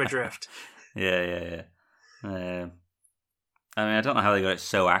you catch my drift. Yeah. I mean, I don't know how they got it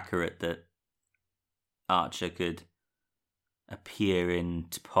so accurate that Archer could appear in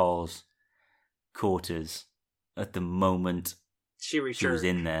T'Pol's quarters at the moment she was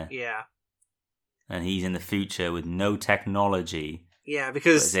in there. Yeah. And he's in the future with no technology. Yeah,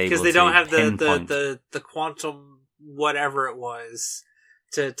 because they don't have the quantum whatever it was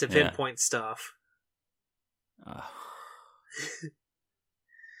to pinpoint stuff. But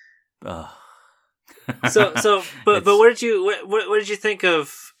what did you think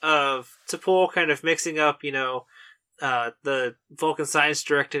of T'Pol kind of mixing up, the Vulcan Science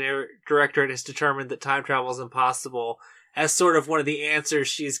Directorate has determined that time travel is impossible as sort of one of the answers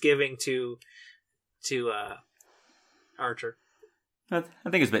she's giving to Archer. I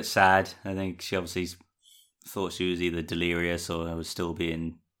think it's a bit sad. I think she obviously thought she was either delirious or was still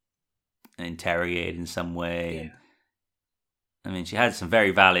being interrogated in some way. Yeah. And, I mean, she had some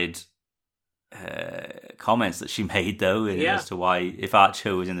very valid comments that she made, though, as to why, if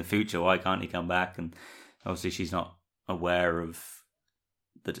Archer was in the future, why can't he come back? And obviously she's not aware of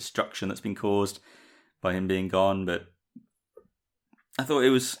the destruction that's been caused by him being gone, but I thought it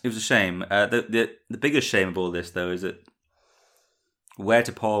was a shame. The biggest shame of all this, though, is that where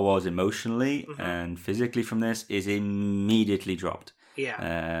T'Pol was emotionally and physically from this is immediately dropped.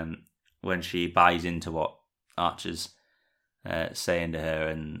 Yeah. When she buys into what Archer's saying to her,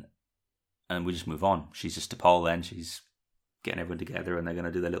 and we just move on. She's just T'Pol then. She's getting everyone together, and they're going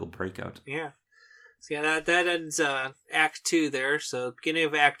to do their little breakout. Yeah. So yeah, that ends Act 2 there. So beginning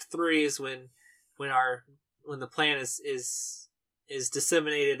of Act 3 is when the plan is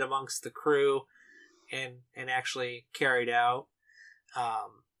disseminated amongst the crew and actually carried out.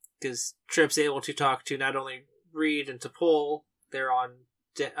 Because Trip's able to talk to not only Reed and T'Pol, they're on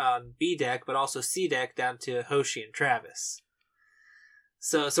B deck, but also C deck down to Hoshi and Travis.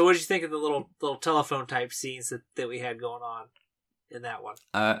 So what did you think of the little telephone type scenes that we had going on in that one?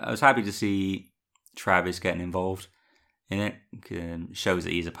 I was happy to see Travis getting involved in it. It shows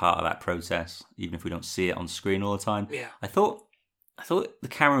that he's a part of that process, even if we don't see it on screen all the time. Yeah. I thought the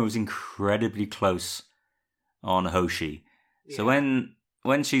camera was incredibly close on Hoshi. Yeah. So when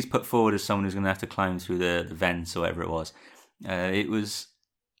she's put forward as someone who's going to have to climb through the vents or whatever it was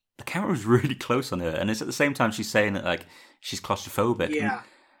the camera was really close on her, and it's at the same time she's saying that like she's claustrophobic. Yeah.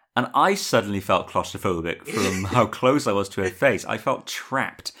 And I suddenly felt claustrophobic from how close I was to her face. I felt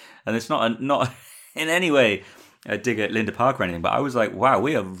trapped, and it's not in any way a dig at Linda Park or anything, but I was like, wow,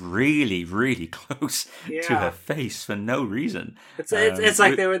 we are really, really close to her face for no reason. It's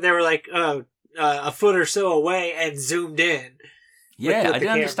like they were like a foot or so away and zoomed in. Yeah, I didn't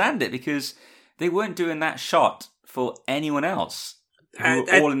understand it because they weren't doing that shot for anyone else. Who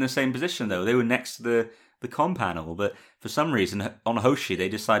were all in the same position, though. They were next to the comm panel, but for some reason, on Hoshi, they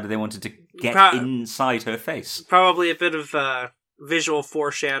decided they wanted to get inside her face. Probably a bit of visual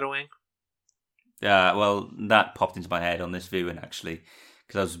foreshadowing. Yeah, well, that popped into my head on this viewing, actually,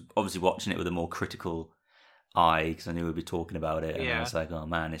 because I was obviously watching it with a more critical eye, because I knew we'd be talking about it, and I was like, oh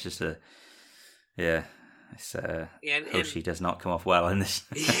man, it's just Hoshi does not come off well in this.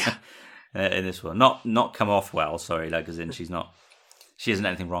 Yeah. In this one, not come off well. Sorry, like as in she isn't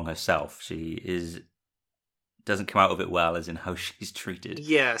anything wrong herself. She doesn't come out of it well, as in how she's treated.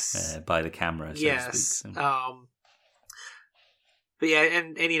 Yes, by the camera. So to speak, so. But yeah,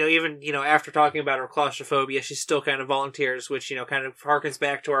 and even after talking about her claustrophobia, she still kind of volunteers, which kind of harkens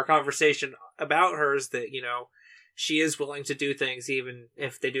back to our conversation about hers that she is willing to do things even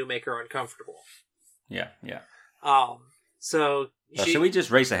if they do make her uncomfortable. Yeah. So should we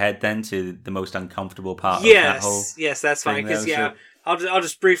just race ahead then to the most uncomfortable part of that whole Yes, that's fine, because I'll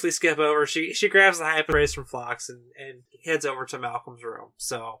just briefly skip over. She grabs the hypnose from Phlox and heads over to Malcolm's room.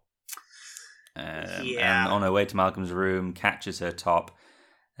 So and on her way to Malcolm's room, catches her top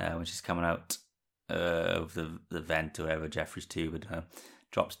when she's coming out of the vent or whatever, Jeffrey's tube, and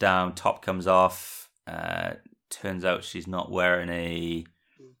drops down, top comes off. Turns out she's not wearing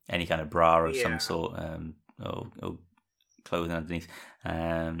any kind of bra of some sort, or clothing underneath,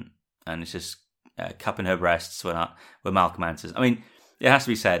 and it's just cupping her breasts when Malcolm answers. I mean, it has to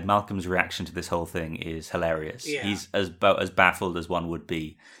be said, Malcolm's reaction to this whole thing is hilarious. Yeah. He's about as baffled as one would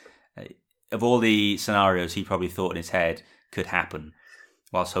be. Of all the scenarios he probably thought in his head could happen,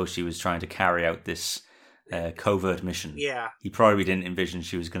 whilst Hoshi was trying to carry out this covert mission, he probably didn't envision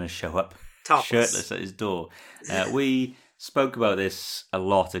she was going to show up topless, shirtless at his door. We spoke about this a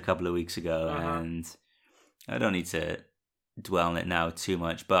lot a couple of weeks ago, and I don't need to dwell on it now too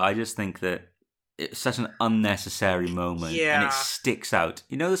much, but I just think that it's such an unnecessary moment, and it sticks out.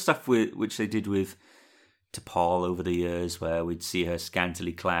 The stuff which they did with T'Pol over the years, where we'd see her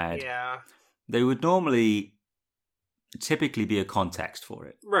scantily clad. Yeah. They would typically be a context for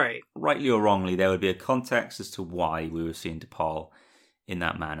it. Right. Rightly or wrongly, there would be a context as to why we were seeing T'Pol in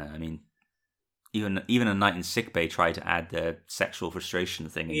that manner. I mean, even a night in sickbay tried to add the sexual frustration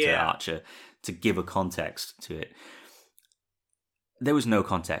thing into Archer to give a context to it. There was no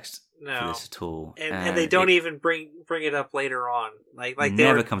context for this at all, and they don't even bring it up later on. Like it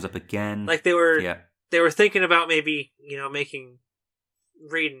never comes up again. Like they were thinking about maybe making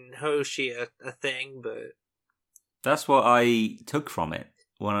Reed and Hoshi a thing, but that's what I took from it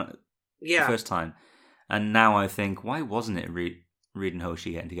the first time, and now I think, why wasn't it Reed and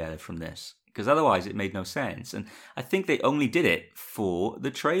Hoshi getting together from this? Because otherwise it made no sense, and I think they only did it for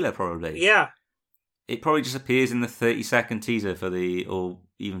the trailer, probably. Yeah. It probably just appears in the 30-second teaser or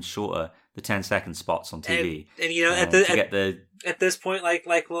even shorter, the 10-second spots on TV. And at this point, like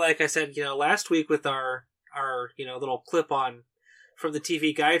I said, last week with our little clip on from the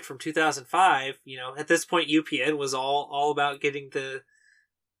TV guide from 2005, at this point UPN was all about getting the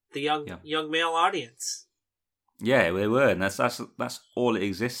young male audience. Yeah, they were, and that's all it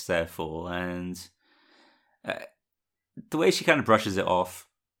exists there for. And the way she kind of brushes it off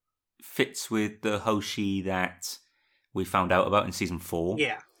fits with the Hoshi that we found out about in season 4.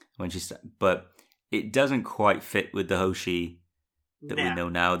 Yeah. But it doesn't quite fit with the Hoshi that we know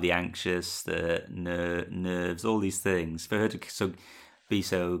now, the anxious, the nerves, all these things. For her to be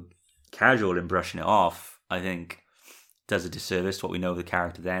so casual in brushing it off, I think does a disservice to what we know of the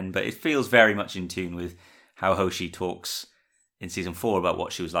character then. But it feels very much in tune with how Hoshi talks in season 4 about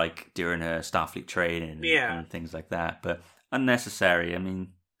what she was like during her Starfleet training and things like that. But unnecessary. I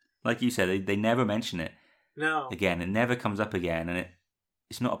mean, like you said, they never mention it. No. Again, it never comes up again, and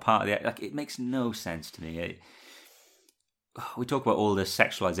it's not a part of the... Like, it makes no sense to me. We talk about all the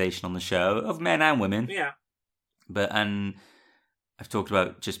sexualization on the show, of men and women. Yeah. And I've talked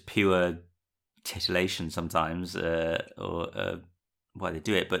about just pure titillation sometimes, or why they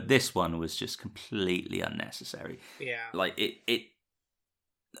do it, but this one was just completely unnecessary. Yeah. Like, it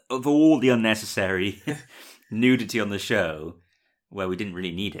of all the unnecessary nudity on the show, where we didn't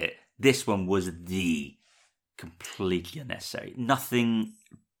really need it, this one was the completely unnecessary. Nothing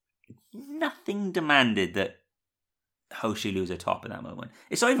demanded that Hoshi lose her top in that moment.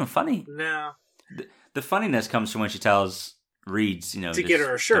 It's not even funny. No. The funniness comes from when she tells Reeds, to get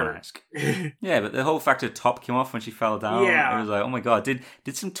her a shirt. Don't ask. Yeah, but the whole fact that the top came off when she fell down, yeah. it was like, oh my god, did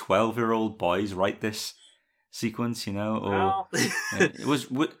some 12-year-old boys write this sequence? Or well. it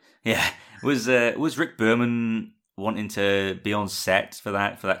was Rick Berman wanting to be on set for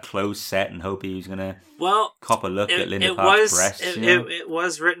that closed set and hope he was gonna cop a look at Linda Park's breasts. It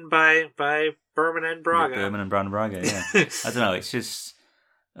was written by Berman and Braga. Rick Berman and Brandon Braga. Yeah, I don't know. It's just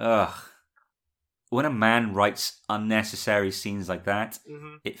when a man writes unnecessary scenes like that,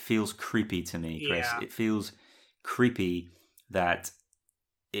 it feels creepy to me, Chris. Yeah. It feels creepy that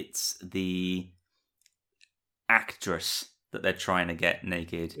it's the actress that they're trying to get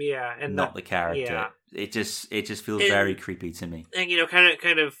naked, and not the character. Yeah. It just feels very creepy to me. And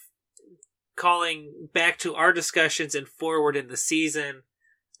kind of calling back to our discussions and forward in the season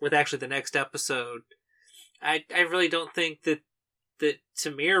with actually the next episode. I really don't think that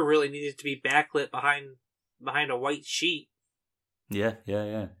Tamir really needed to be backlit behind a white sheet. Yeah.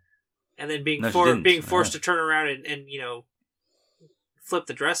 And then being forced to turn around and flip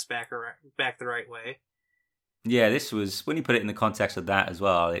the dress back the right way. Yeah, this was, when you put it in the context of that as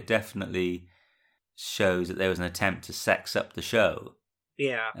well, it definitely shows that there was an attempt to sex up the show.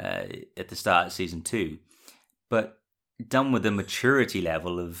 Yeah. At the start of season 2, but done with the maturity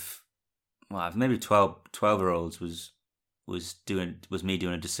level of, maybe 12-year-olds was me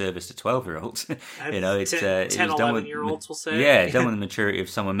doing a disservice to 12-year-olds. It's 10, 11-year-olds will say. Yeah, done with the maturity of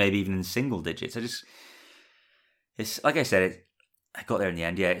someone maybe even in single digits. It's like I said, I got there in the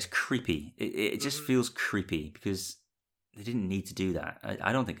end. Yeah, it's creepy. It just feels creepy because they didn't need to do that.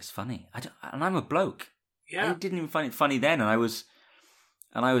 I don't think it's funny. And I'm a bloke. Yeah, I didn't even find it funny then, and I was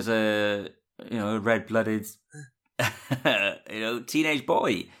a red-blooded teenage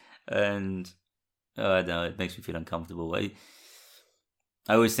boy, and I don't know, it makes me feel uncomfortable. I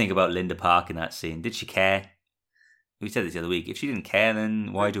always think about Linda Park in that scene. Did she care? We said this the other week. If she didn't care,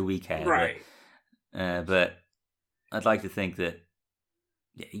 then why do we care? Right. But I'd like to think that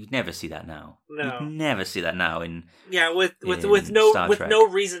you'd never see that now. No, you'd never see that now with no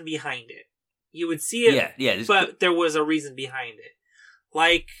reason behind it. You would see it, but there was a reason behind it.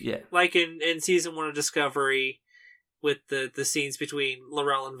 Like in season 1 of Discovery, with the scenes between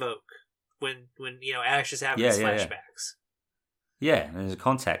Laurel and Vogue, when Ash is having his flashbacks. Yeah, and there's a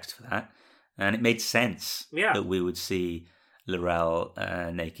context for that, and it made sense that we would see Laurel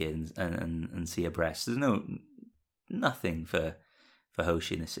naked and see her breasts. There's nothing for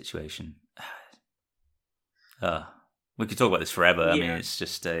Hoshi in this situation. We could talk about this forever. I mean, it's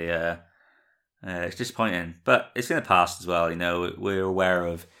just it's disappointing, but it's in the past as well. We're aware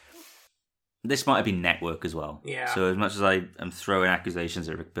of this. Might have been network as well. Yeah. So as much as I am throwing accusations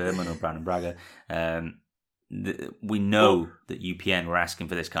at Rick Berman or Brandon Braga, we know that UPN were asking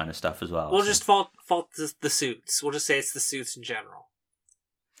for this kind of stuff as well. We'll just fault the suits. We'll just say it's the suits in general.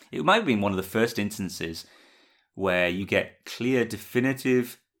 It might have been one of the first instances where you get clear,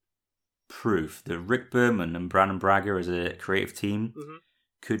 definitive proof that Rick Berman and Brandon Braga as a creative team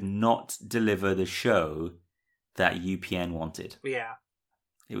could not deliver the show that UPN wanted. Yeah.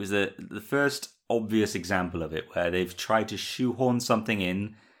 It was the first obvious example of it, where they've tried to shoehorn something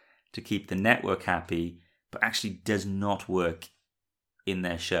in to keep the network happy, but actually does not work in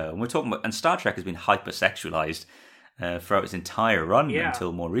their show. And we're talking about, and Star Trek has been hypersexualized throughout its entire run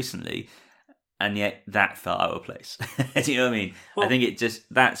until more recently. And yet that felt out of place. Do you know what I mean? Well, I think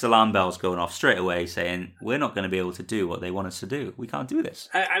that's alarm bells going off straight away saying, we're not going to be able to do what they want us to do. We can't do this.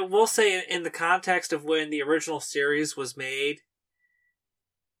 I will say, in the context of when the original series was made,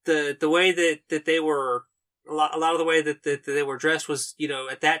 the way that they were, a lot of the way that they were dressed was,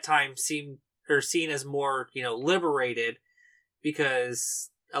 at that time seen as more, liberated,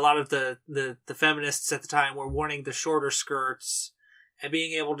 because a lot of the feminists at the time were wanting the shorter skirts and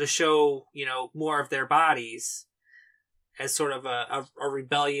being able to show, more of their bodies as sort of a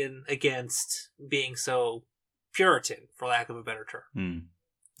rebellion against being so Puritan, for lack of a better term.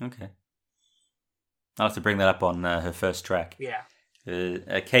 Okay. I'll have to bring that up on her first track. Yeah.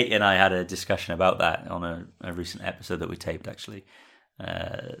 Kate and I had a discussion about that on a recent episode that we taped, actually,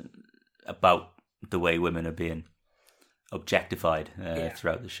 about the way women are being objectified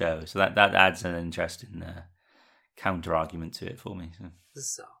throughout the show. So that adds an interesting counter argument to it for me.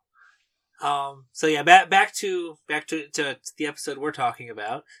 So yeah, back to the episode we're talking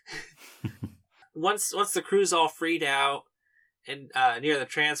about. Once the crew's all freed out and near the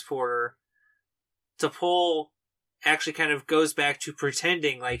transporter, T'Pol actually kind of goes back to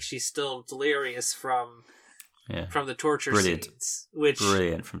pretending like she's still delirious from the torture scenes. Which,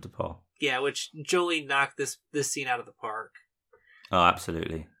 brilliant from T'Pol. Yeah, which Jolie knocked this scene out of the park. Oh,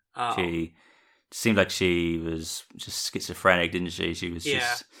 absolutely. She seemed like she was just schizophrenic, didn't she? She was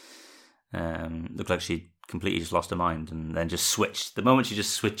just looked like she completely just lost her mind and then just switched. The moment she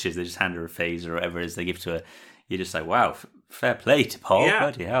just switches, they just hand her a phaser or whatever it is they give to her. You're just like, wow, fair play to Paul. Yeah.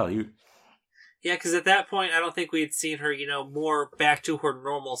 Bloody hell, you. Yeah, because at that point, I don't think we had seen her, more back to her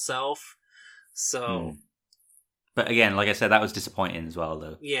normal self. So, But again, like I said, that was disappointing as well,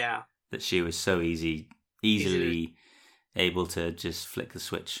 though. Yeah. That she was so easily able to just flick the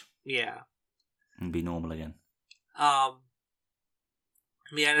switch. Yeah. And be normal again. Yeah,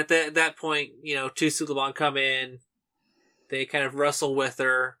 and at that point, two Suliban come in. They kind of wrestle with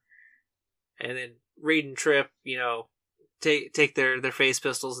her. And then Reed and Trip, take their face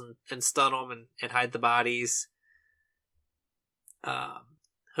pistols and stun them and hide the bodies.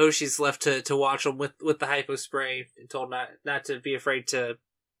 Hoshi's left to watch them with the hypo spray and told not to be afraid to.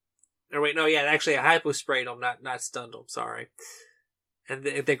 Or wait, no, yeah, actually, a hypo sprayed them, not stunned them. Sorry, and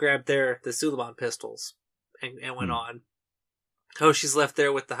they grabbed the Suliban pistols and went on. Hoshi's left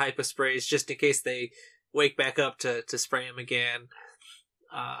there with the hypo sprays just in case they wake back up to spray him again.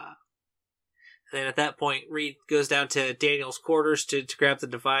 Then at that point, Reed goes down to Daniel's quarters to grab the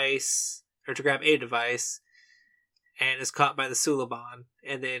device, or to grab a device, and is caught by the Suliban,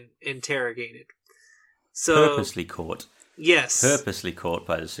 and then interrogated. So Purposely caught. Yes. Purposely caught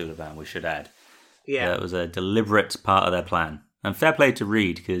by the Suliban, we should add. Yeah. It was a deliberate part of their plan. And fair play to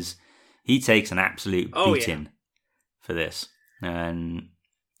Reed, because he takes an absolute beating for this. And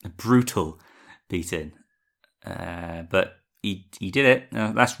a brutal beating. But he did it.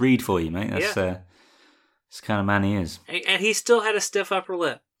 That's Reed for you, mate. That's the kind of man he is. And he still had a stiff upper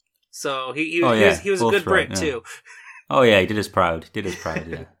lip. So he was a good Brit, too. Oh, yeah, he did us proud.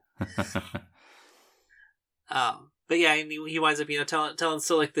 Yeah. But yeah, and he winds up, telling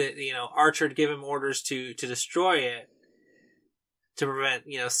Silic that, Archer had given him orders to destroy it to prevent,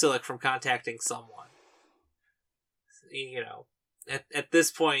 Silic from contacting someone. At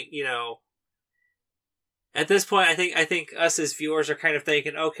this point, I think us as viewers are kind of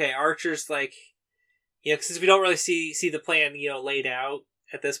thinking, okay, Archer's like, since we don't really see the plan, laid out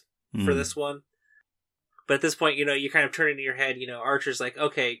for this one. But at this point, you kind of turn into your head, Archer's like,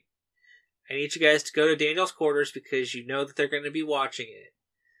 okay, I need you guys to go to Daniel's quarters because you know that they're going to be watching it.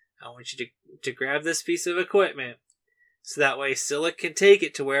 I want you to grab this piece of equipment so that way Silic can take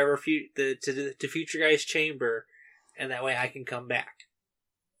it to wherever to Future Guy's chamber, and that way I can come back.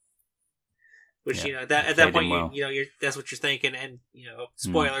 Which at that point you're that's what you're thinking, and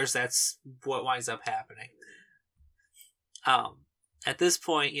spoilers, that's what winds up happening. At this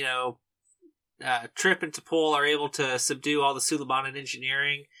point, Trip and T'Pol are able to subdue all the Suliban and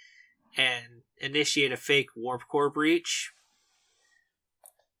engineering and initiate a fake warp core breach.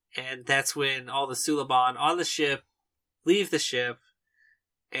 And that's when all the Suliban on the ship leave the ship,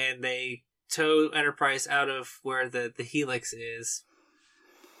 and they tow Enterprise out of where the Helix is.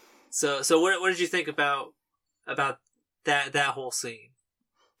 So what did you think about that whole scene?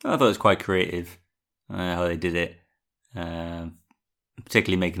 I thought it was quite creative how they did it,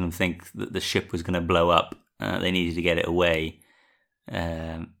 particularly making them think that the ship was going to blow up. They needed to get it away,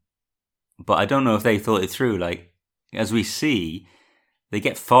 but I don't know if they thought it through. Like, as we see, they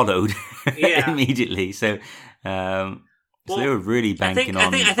get followed immediately. So they were really banking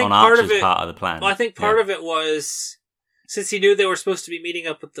on Archer's part of the plan. Well, I think part of it was, since he knew they were supposed to be meeting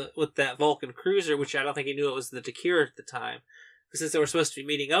up with that Vulcan cruiser, which I don't think he knew it was the Dakir at the time. But since they were supposed to be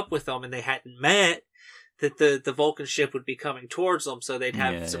meeting up with them and they hadn't met, that the Vulcan ship would be coming towards them, so they'd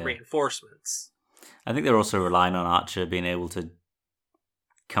have some reinforcements. I think they're also relying on Archer being able to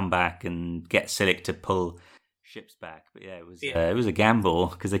come back and get Silic to pull ships back. But it was a gamble,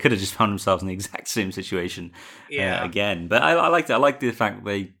 because they could have just found themselves in the exact same situation again. But I liked it. I liked the fact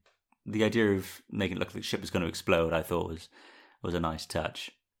that the idea of making it look like the ship was going to explode, I thought was a nice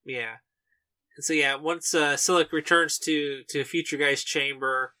touch. Yeah. And so once Silic returns to Future Guy's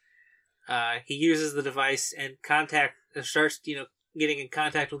chamber, he uses the device and starts getting in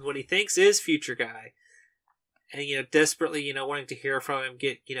contact with what he thinks is Future Guy, and desperately wanting to hear from him,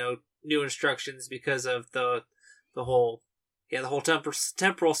 get new instructions because of the whole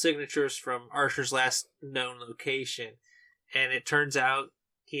temporal signatures from Archer's last known location. And it turns out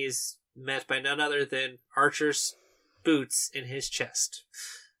he is met by none other than Archer's boots in his chest.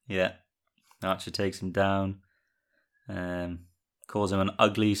 Yeah. Archer takes him down, calls him an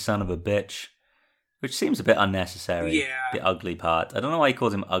ugly son of a bitch, which seems a bit unnecessary. Yeah. The ugly part. I don't know why he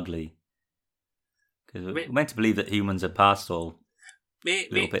calls him ugly. Because we're meant to believe that humans are past all little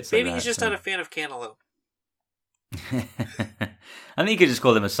bits like that. Maybe he's just not a fan of cantaloupe. I think you could just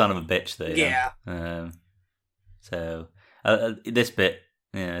call him a son of a bitch, though. Yeah. So this bit,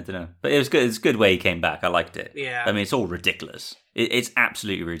 yeah, I don't know, but it was good. It's a good way he came back. I liked it. Yeah. I mean, it's all ridiculous. It's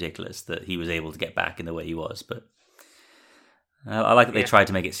absolutely ridiculous that he was able to get back in the way he was. But I like that they tried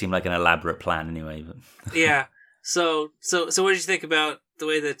to make it seem like an elaborate plan, anyway. But Yeah. So what did you think about the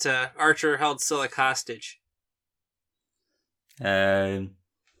way that Archer held Silik hostage?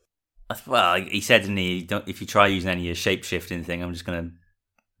 Well, he said, didn't he? Don't, if you try using any of your shape-shifting thing, I'm just going to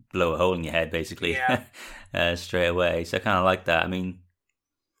blow a hole in your head, basically, straight away. So I kind of like that. I mean,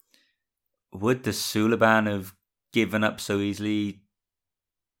 would the Suliban have given up so easily,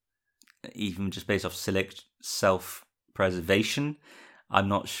 even just based off Silik's self-preservation? I'm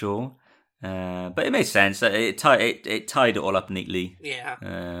not sure. But it made sense. It tied it all up neatly.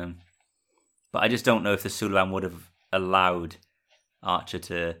 Yeah. But I just don't know if the Suliban would have allowed Archer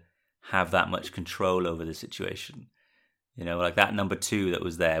to have that much control over the situation. You know, like that number 2 that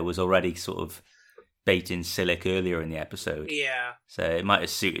was there was already sort of baiting Silik earlier in the episode. Yeah. So it might have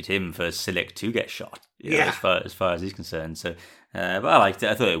suited him for Silik to get shot. You know, as far as he's concerned. So, but I liked it.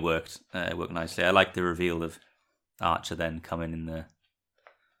 I thought it worked. It worked nicely. I liked the reveal of Archer then coming in the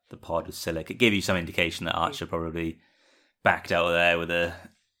pod with Silik. It gave you some indication that Archer probably backed out of there with a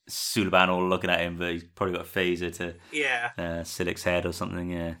Suliban all looking at him, but he's probably got a phaser to Silik's head or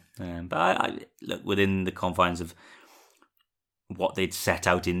something. Yeah, but I look within the confines of what they'd set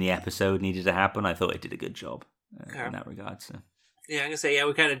out in the episode needed to happen. I thought it did a good job in that regard. So yeah, I'm gonna say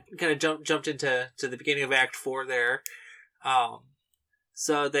we kind of jumped into the beginning of Act 4 there.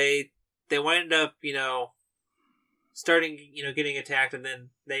 So they wind up starting getting attacked, and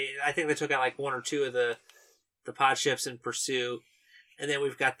then I think they took out like 1 or 2 of the pod ships in pursuit. And then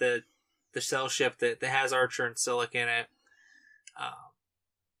we've got the cell ship that has Archer and Silik in it.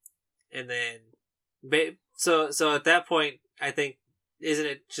 And then, so at that point, I think, isn't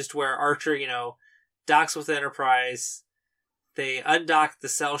it just where Archer, docks with Enterprise, they undock the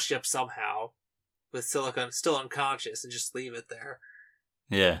cell ship somehow, with Silik still unconscious, and just leave it there.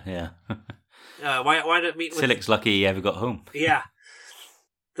 Yeah. Why did it meet with... Silik's lucky he ever got home. Yeah.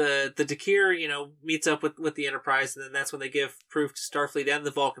 The Dakir, meets up with the Enterprise, and then that's when they give proof to Starfleet and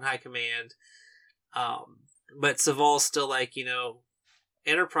the Vulcan High Command. But Saval's still like,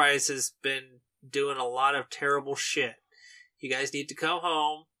 Enterprise has been doing a lot of terrible shit. You guys need to come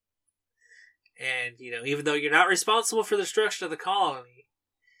home. And, even though you're not responsible for the destruction of the colony,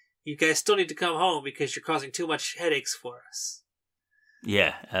 you guys still need to come home because you're causing too much headaches for us.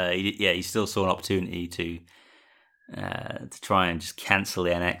 Yeah, he still saw an opportunity to try and just cancel the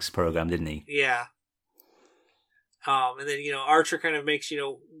NX program, didn't he? Yeah. And then, Archer kind of makes,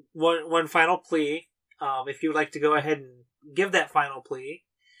 one final plea. If you would like to go ahead and give that final plea.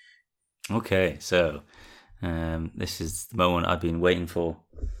 Okay, so this is the moment I've been waiting for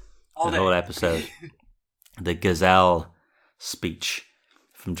the whole episode. The Gazelle speech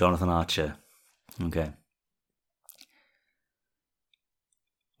from Jonathan Archer. Okay.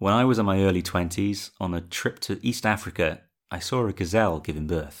 When I was in my early 20s, on a trip to East Africa, I saw a gazelle giving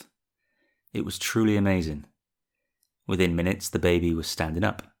birth. It was truly amazing. Within minutes, the baby was standing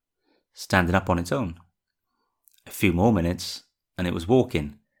up on its own. A few more minutes, and it was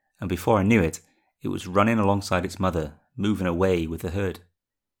walking, and before I knew it, it was running alongside its mother, moving away with the herd.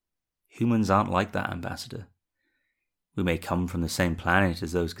 Humans aren't like that, Ambassador. We may come from the same planet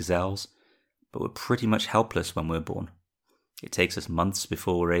as those gazelles, but we're pretty much helpless when we're born. It takes us months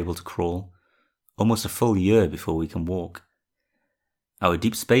before we're able to crawl, almost a full year before we can walk. Our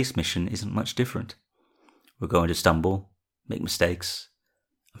deep space mission isn't much different. We're going to stumble, make mistakes,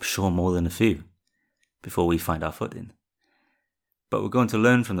 I'm sure more than a few, before we find our footing. But we're going to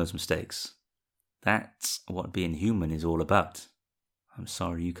learn from those mistakes. That's what being human is all about. I'm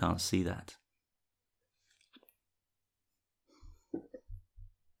sorry you can't see that.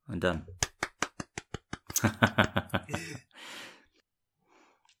 I'm done.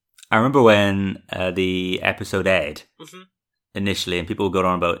 I remember when the episode aired initially, and people got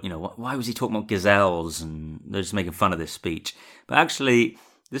on about, why was he talking about gazelles, and they're just making fun of this speech. But actually,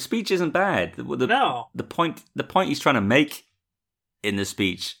 the speech isn't bad. No. The point he's trying to make in the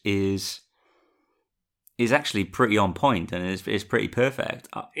speech is actually pretty on point, and is pretty perfect.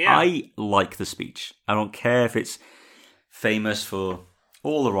 I like the speech. I don't care if it's famous for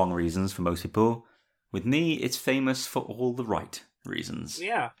all the wrong reasons for most people. With me, it's famous for all the right reasons.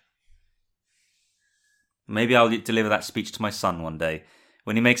 Yeah. Maybe I'll deliver that speech to my son one day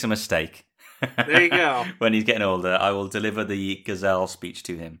when he makes a mistake. There you go. When he's getting older, I will deliver the gazelle speech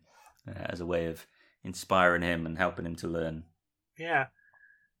to him as a way of inspiring him and helping him to learn. Yeah.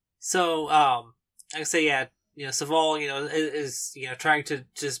 So, I say, Saval, is trying to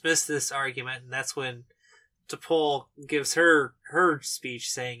dismiss this argument, and that's when T'Pol gives her speech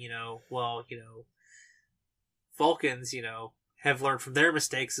saying, Vulcans, have learned from their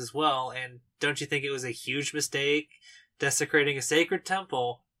mistakes as well, and don't you think it was a huge mistake desecrating a sacred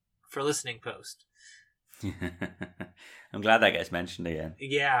temple for listening post? I'm glad that gets mentioned again.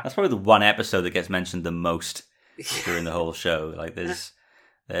 Yeah. That's probably the one episode that gets mentioned the most during the whole show. Like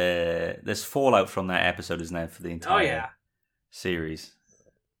there's fallout from that episode, isn't there, for the entire series.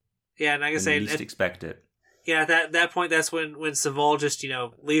 Yeah, and like I say, least expect it. Yeah, at that point, that's when Saval just,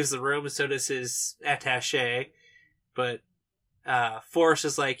 leaves the room, and so does his attaché. But Forrest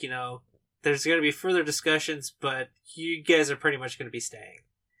is like, there's going to be further discussions, but you guys are pretty much going to be staying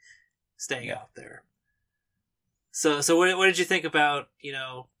out there. So what did you think about,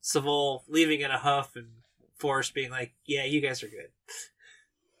 Saval leaving in a huff and Forrest being like, yeah, you guys are good?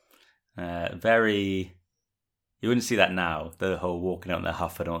 Very... You wouldn't see that now, the whole walking out in the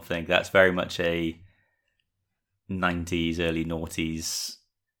huff, I don't think. That's very much a 90s, early noughties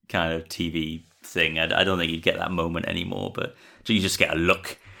kind of TV thing. I don't think you'd get that moment anymore, but you just get a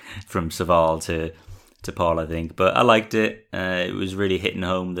look from Saval to Paul, I think. But I liked it. It was really hitting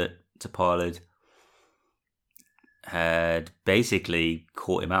home that T'Pol had basically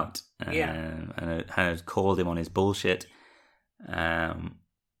caught him out and had called him on his bullshit. And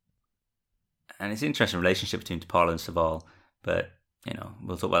it's an interesting relationship between T'Pol and Saval, but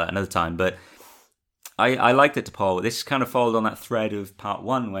we'll talk about that another time. But I liked it, T'Pol. This kind of followed on that thread of part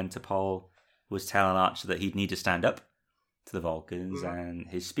one when T'Pol was telling Archer that he'd need to stand up to the Vulcans, and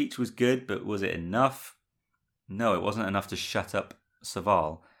his speech was good, but was it enough? No, it wasn't enough to shut up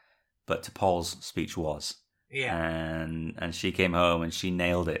Saval, but T'Pol's speech was. Yeah. And she came home and she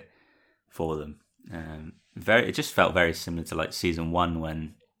nailed it for them. It just felt very similar to like season one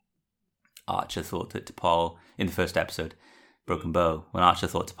when Archer thought that T'Pol, in the first episode, Broken Bow, when Archer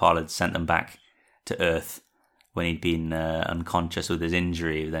thought T'Pol had sent them back to Earth when he'd been unconscious with his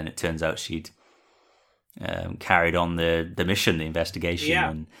injury. Then it turns out she'd carried on the mission, the investigation. Yeah.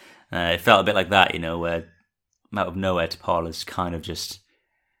 And it felt a bit like that, where out of nowhere T'Pol has kind of just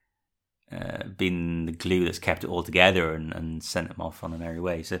been the glue that's kept it all together and sent them off on a merry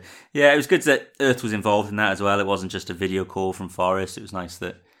way. So yeah, it was good that Earth was involved in that as well. It wasn't just a video call from Forrest. It was nice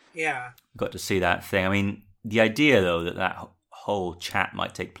that we got to see that thing. I mean, the idea though that whole chat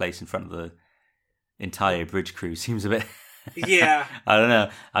might take place in front of the entire bridge crew seems a bit... Yeah. I don't know.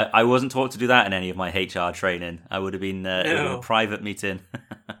 I wasn't taught to do that in any of my HR training. I would have been in a private meeting.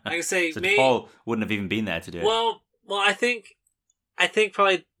 I can say, so Paul wouldn't have even been there to do it. Well, I think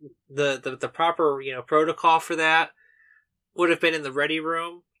probably the proper protocol for that would have been in the ready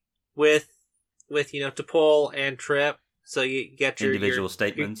room with T'Pol and Trip. So you get your individual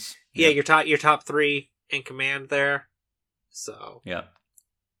statements. Your top three in command there. So yeah.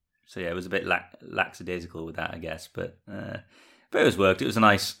 So yeah, it was a bit lackadaisical with that, I guess, but it was worked. It was a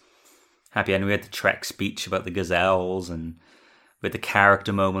nice, happy ending. We had the Trek speech about the gazelles, and with the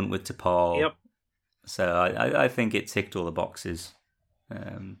character moment with T'Pol. Yep. So I think it ticked all the boxes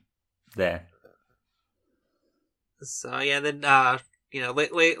there. So yeah, then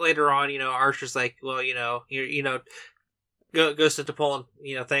later on, Archer's like, well, goes to T'Pol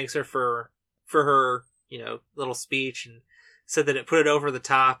and thanks her for her little speech, and said that it put it over the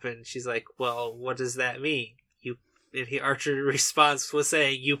top, and she's like, well, what does that mean? Archer's response was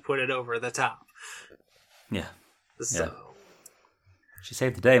saying, you put it over the top. Yeah. So. Yeah. She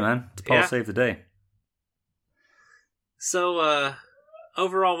saved the day, man. T'Pol saved the day. So,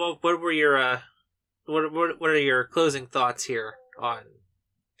 overall, what were your, what are your closing thoughts here on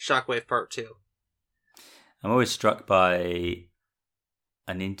Shockwave Part 2? I'm always struck by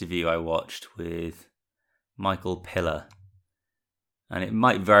an interview I watched with Michael Piller. And it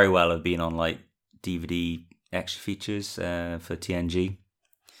might very well have been on like DVD extra features for TNG.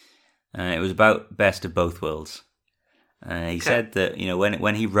 It was about Best of Both Worlds. He said that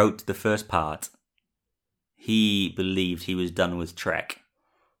when he wrote the first part, he believed he was done with Trek.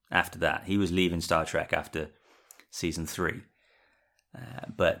 After that, he was leaving Star Trek after season 3.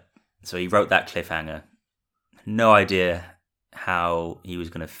 So he wrote that cliffhanger. No idea how he was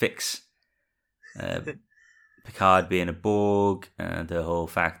going to fix Picard being a Borg, the whole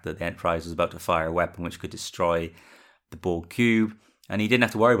fact that the Enterprise was about to fire a weapon which could destroy the Borg cube, and he didn't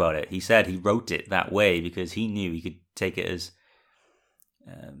have to worry about it. He said he wrote it that way because he knew he could take it as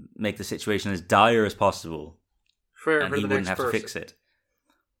make the situation as dire as possible, and he wouldn't have to fix it.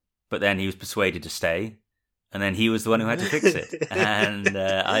 But then he was persuaded to stay, and then he was the one who had to fix it. And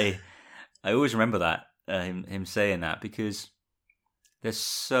I always remember that him saying that, because There's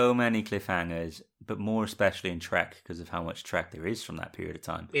so many cliffhangers, but more especially in Trek because of how much Trek there is from that period of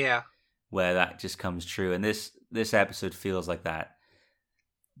time. Yeah. Where that just comes true. And this episode feels like that.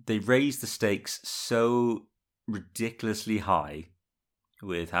 They raised the stakes so ridiculously high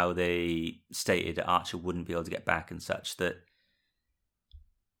with how they stated that Archer wouldn't be able to get back and such, that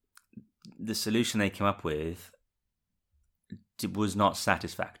the solution they came up with was not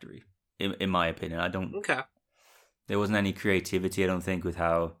satisfactory, in my opinion. Okay. There wasn't any creativity, I don't think, with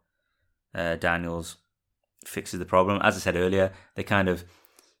how Daniels fixes the problem. As I said earlier, they kind of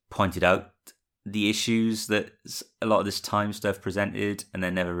pointed out the issues that a lot of this time stuff presented, and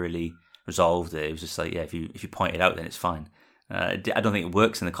then never really resolved it. It was just like, yeah, if you point it out, then it's fine. I don't think it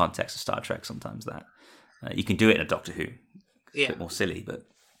works in the context of Star Trek. Sometimes that you can do it in a Doctor Who. It's a bit more silly, but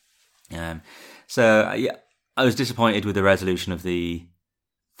so yeah, I was disappointed with the resolution of the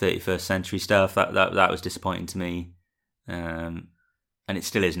 31st century stuff. That was disappointing to me, and it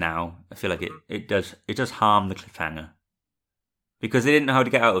still is now. I feel like it does harm the cliffhanger because they didn't know how to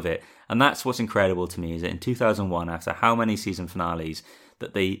get out of it, and that's what's incredible to me is that in 2001, after how many season finales,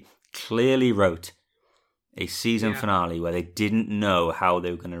 that they clearly wrote a season finale where they didn't know how they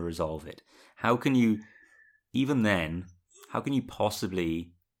were going to resolve it. How can you, even then, how can you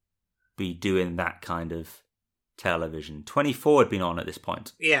possibly be doing that kind of television? 24 had been on at this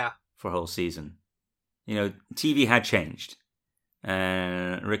point. Yeah. For a whole season. You know, TV had changed.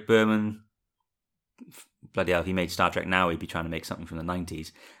 And Rick Berman, bloody hell, if he made Star Trek now, he'd be trying to make something from the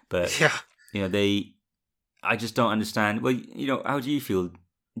 90s. But, you know, I just don't understand. Well, you know, how do you feel?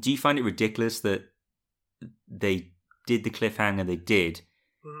 Do you find it ridiculous that they did the cliffhanger they did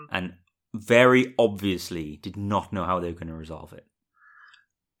and very obviously did not know how they were going to resolve it?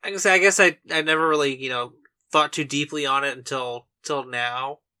 I guess I never really, you know, thought too deeply on it until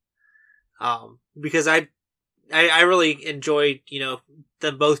now. Because I really enjoyed, you know,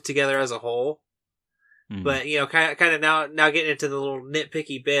 them both together as a whole. But, you know, kind of now getting into the little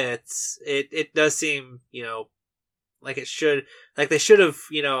nitpicky bits, it does seem, you know, like they should have,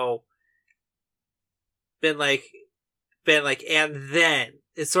 you know, been like, and then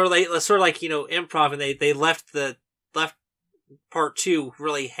it's sort of like, you know, improv, and they left part 2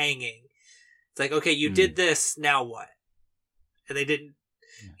 really hanging. It's like, okay, you did this, now what? And they didn't,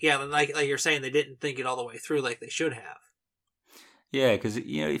 like you're saying, they didn't think it all the way through like they should have. Yeah, because,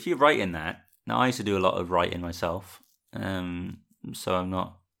 you know, if you're writing that, now I used to do a lot of writing myself, so I'm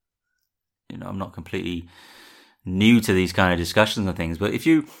not completely new to these kind of discussions and things, but if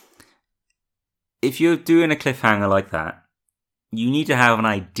you're doing a cliffhanger like that, you need to have an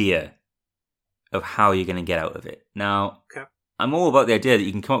idea of how you're going to get out of it. Now, I'm all about the idea that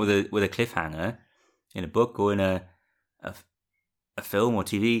you can come up with a cliffhanger in a book or in a film or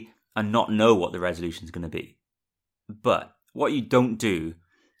TV and not know what the resolution is going to be. But what you don't do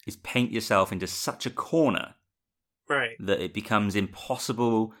is paint yourself into such a corner that it becomes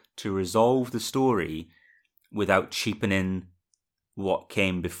impossible to resolve the story without cheapening what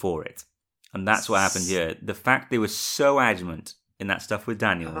came before it. And that's what happened here. The fact they were so adamant in that stuff with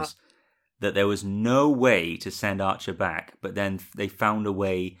Daniels that there was no way to send Archer back, but then they found a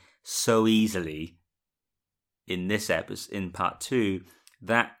way so easily in this episode, in part 2,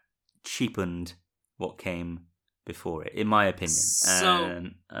 that cheapened what came before it, in my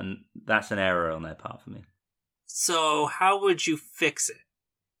opinion. And that's an error on their part for me. So how would you fix it?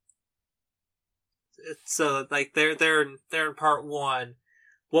 So, like, they're in part 1.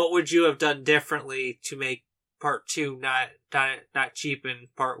 What would you have done differently to make part 2 not cheapen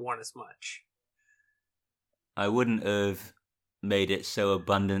part 1 as much? I wouldn't have made it so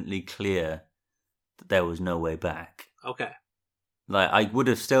abundantly clear that there was no way back. Okay. Like, I would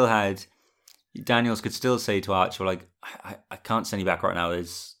have still had... Daniels could still say to Archer, like, I can't send you back right now.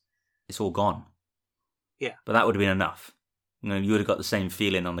 It's all gone. Yeah. But that would have been enough. You know, you would have got the same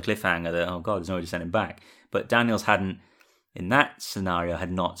feeling on the cliffhanger that, oh God, there's no way to send him back. But Daniels hadn't, in that scenario,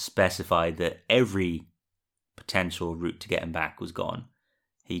 had not specified that every potential route to get him back was gone.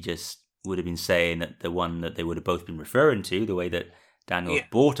 He just would have been saying that the one that they would have both been referring to, the way that Daniels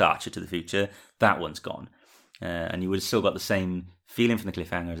brought Archer to the future, that one's gone. And you would have still got the same feeling from the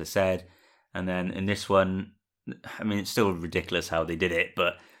cliffhanger, as I said. And then in this one, I mean, it's still ridiculous how they did it,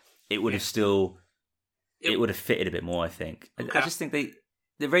 but it would have still... It would have fitted a bit more, I think. Okay. I just think they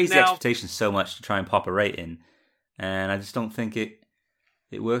raised the expectations so much to try and pop a rating, and I just don't think it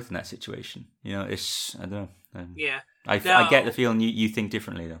worked in that situation. You know, I don't know. I get the feeling you think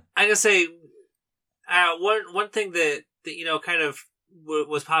differently, though. I gotta say, one thing that you know kind of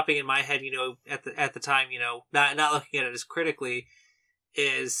was popping in my head, you know, at the time, you know, not looking at it as critically,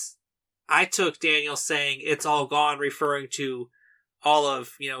 is I took Daniel saying it's all gone, referring to all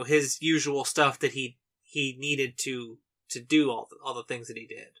of his usual stuff that he needed to do all the things that he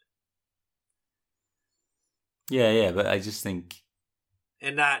did. Yeah, but I just think,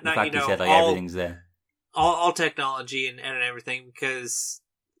 and not the fact you said all, everything's there, all technology and everything, because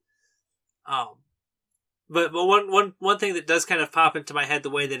but one thing that does kind of pop into my head the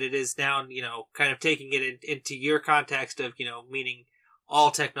way that it is now, kind of taking it into your context of meaning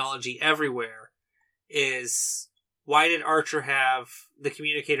all technology everywhere, is why did Archer have the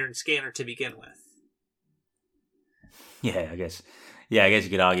communicator and scanner to begin with? Yeah, I guess you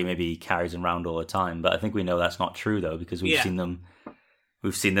could argue maybe he carries them around all the time, but I think we know that's not true though, because we've seen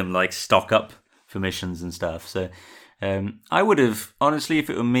them like stock up for missions and stuff. So I would have, honestly, if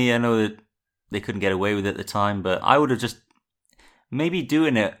it were me, I know that they couldn't get away with it at the time, but I would have just maybe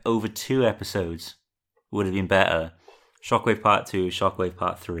doing it over 2 episodes would have been better. Shockwave Part 2, Shockwave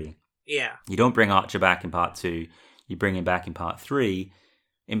Part 3. Yeah. You don't bring Archer back in Part 2, you bring him back in Part 3.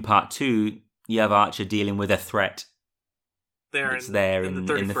 In Part 2, you have Archer dealing with a threat that's there in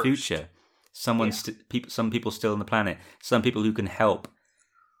the future. Some people still on the planet. Some people who can help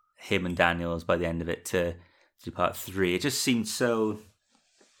him and Daniels by the end of it to do Part 3. It just seemed so...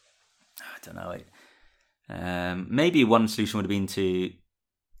 I don't know. Maybe one solution would have been to...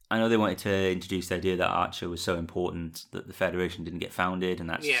 I know they wanted to introduce the idea that Archer was so important that the Federation didn't get founded, and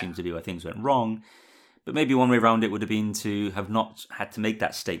that seems to be where things went wrong. But maybe one way around it would have been to have not had to make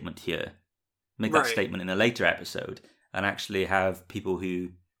that statement here. Make that statement in a later episode, and actually have people who...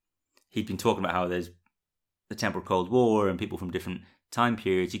 He'd been talking about how there's the temporal Cold War and people from different time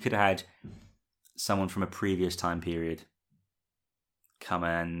periods. You could have had someone from a previous time period come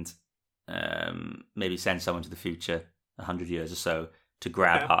and maybe send someone to the future 100 years or so to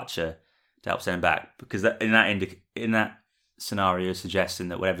grab Archer to help send him back, because in that scenario suggesting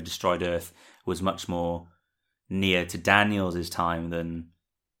that whatever destroyed Earth was much more near to Daniels' time than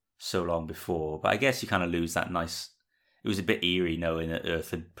so long before. But I guess you kind of lose that nice... It was a bit eerie knowing that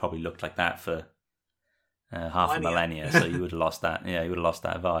Earth had probably looked like that for half a millennia, so you would have lost that. Yeah, you would have lost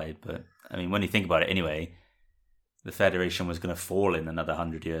that vibe. But I mean, when you think about it, anyway, the Federation was going to fall in another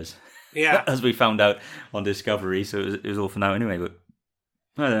 100 years. Yeah, as we found out on Discovery. So it was all for now anyway. But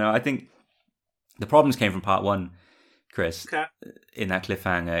I don't know. I think the problems came from Part 1, Chris. Okay. In that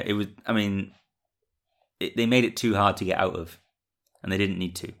cliffhanger, it was. I mean, they made it too hard to get out of, and they didn't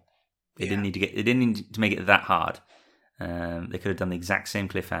need to. They didn't need to get. They didn't need to make it that hard. They could have done the exact same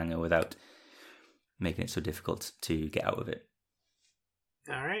cliffhanger without making it so difficult to get out of it.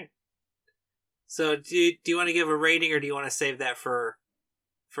 All right. So, do you want to give a rating, or do you want to save that for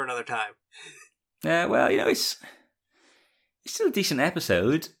another time? Well, it's still a decent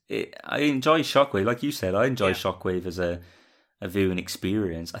episode. I enjoy Shockwave, like you said. I enjoy Shockwave as a viewing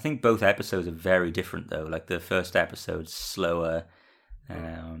experience. I think both episodes are very different, though. Like the first episode's slower,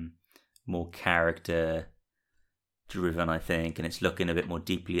 more character driven, I think, and it's looking a bit more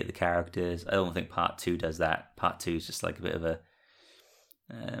deeply at the characters. I don't think Part 2 does that. Part 2 is just like a bit of a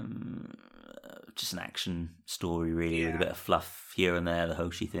just an action story, really, with a bit of fluff here and there, the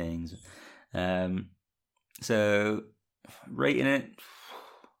Hoshi things. So rating it,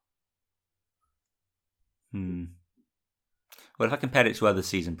 well, if I compare it to other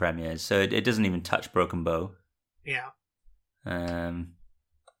season premieres, so it doesn't even touch Broken Bow. Yeah. The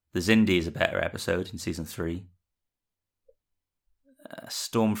Zindi is a better episode in season 3.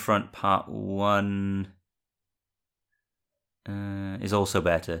 Stormfront Part 1 is also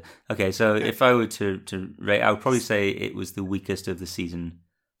better. Okay, so if I were to rate, I would probably say it was the weakest of the season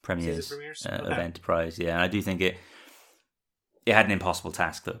premieres, of Enterprise. Yeah, and I do think it had an impossible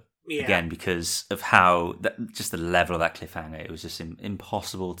task, though. Yeah. Again, because of how just the level of that cliffhanger, it was just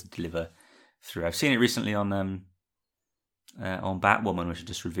impossible to deliver through. I've seen it recently on Batwoman, which I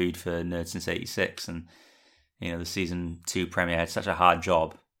just reviewed for Nerd Since '86, and the season 2 premiere had such a hard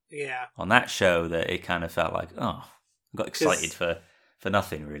job on that show that it kind of felt like, I got excited for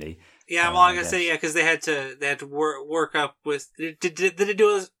nothing, really. Yeah, well, I guess because they had to work up with. Did they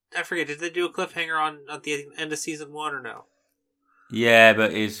do I forget? Did they do a cliffhanger at the end of season 1 or no? Yeah,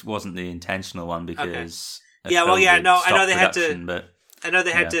 but it wasn't the intentional one because. Okay. Yeah, well, I know they had to. But I know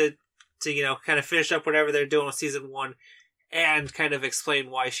they had to kind of finish up whatever they're doing with season 1, and kind of explain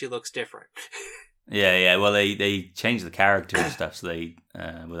why she looks different. Yeah. Well, they changed the character and stuff, so they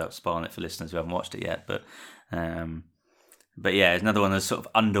without spoiling it for listeners who haven't watched it yet, but yeah, it's another one of those sort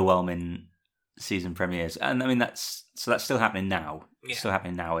of underwhelming season premieres, and I mean that's still happening now. It's still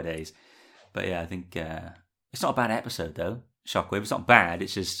happening nowadays. But yeah, I think it's not a bad episode though. Shockwave, it's not bad.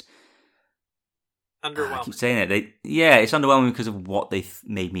 It's just underwhelming. I keep saying it. It's underwhelming because of what they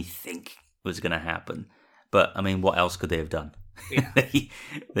made me think was going to happen. But I mean, what else could they have done? Yeah.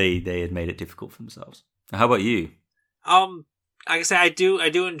 they had made it difficult for themselves. How about you? Like I say, I do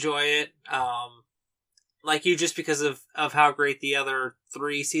enjoy it. Like you, just because of how great the other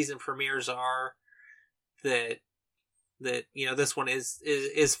 3 season premieres are. That this one is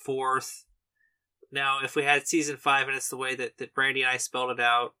 4th. Now, if we had season 5 and it's the way that Brandy and I spelled it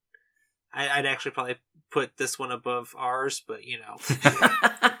out, I'd actually probably put this one above ours. But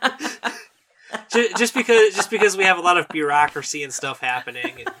just because we have a lot of bureaucracy and stuff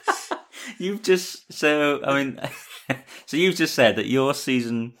happening. And... you've just said that your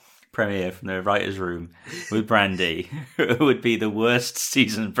season premiere from the writer's room with Brandy would be the worst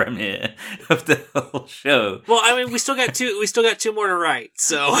season premiere of the whole show. Well, I mean, we still got 2 more to write,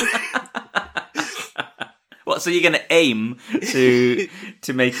 so. What? So you're going to aim to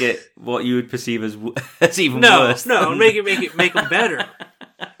make it what you would perceive as even worse? No, make them better.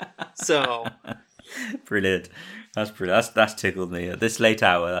 So. Brilliant. That's brilliant. That's tickled me at this late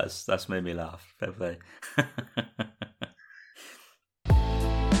hour. That's made me laugh. Fair play.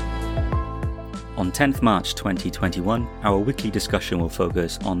 On 10th March 2021, our weekly discussion will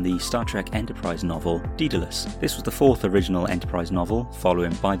focus on the Star Trek Enterprise novel, Daedalus. This was the 4th original Enterprise novel,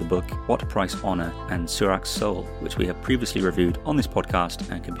 following by the book What Price Honor and Surak's Soul, which we have previously reviewed on this podcast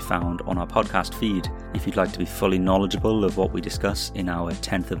and can be found on our podcast feed. If you'd like to be fully knowledgeable of what we discuss in our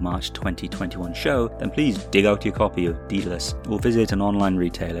 10th of March 2021 show, then please dig out your copy of Daedalus or visit an online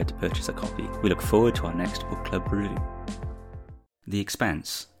retailer to purchase a copy. We look forward to our next book club review. The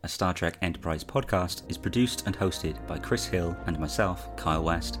Expanse, a Star Trek Enterprise podcast, is produced and hosted by Chris Hill and myself, Kyle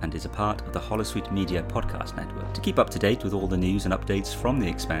West, and is a part of the Holosuite Media podcast network. To keep up to date with all the news and updates from The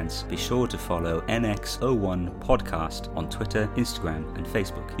Expanse, be sure to follow NX01 Podcast on Twitter, Instagram, and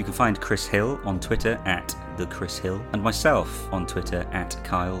Facebook. You can find Chris Hill on Twitter at @TheChrisHill and myself on Twitter at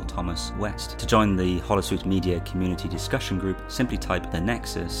Kyle Thomas West. To join the Holosuite Media community discussion group, simply type The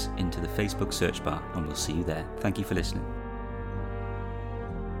Nexus into the Facebook search bar and we'll see you there. Thank you for listening.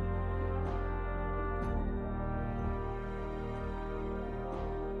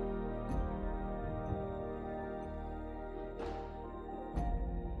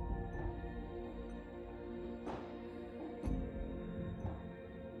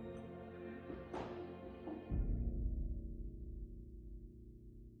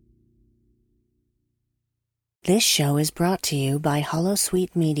 This show is brought to you by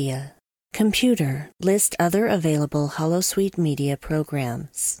Holosuite Media. Computer, list other available Holosuite Media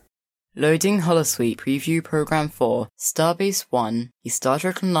programs. Loading Holosuite Preview Program 4, Starbase 1, the Star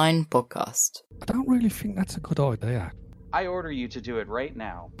Trek Online podcast. I don't really think that's a good idea. I order you to do it right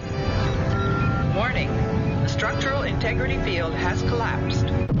now. Warning. The structural integrity field has collapsed.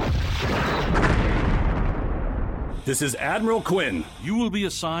 This is Admiral Quinn. You will be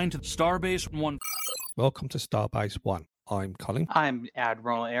assigned to Starbase 1. Welcome to Starbase 1. I'm Colin. I'm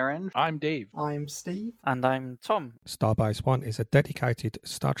Admiral Aaron. I'm Dave. I'm Steve. And I'm Tom. Starbase 1 is a dedicated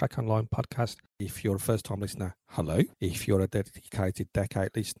Star Trek Online podcast. If you're a first-time listener, hello. If you're a dedicated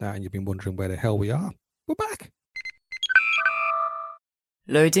decade listener and you've been wondering where the hell we are, we're back.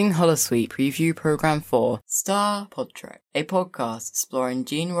 Loading Holosuite Preview Program 4, Star Pod Trek, a podcast exploring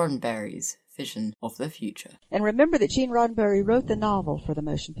Gene Roddenberry's vision of the future. And remember that Gene Roddenberry wrote the novel for the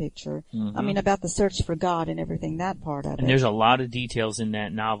motion picture. Mm-hmm. I mean, about the search for God and everything, that part of it. And there's a lot of details in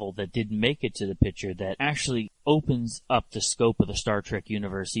that novel that didn't make it to the picture that actually opens up the scope of the Star Trek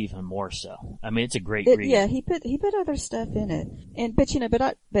universe even more so. I mean, it's a great read. Yeah, he put other stuff in it. And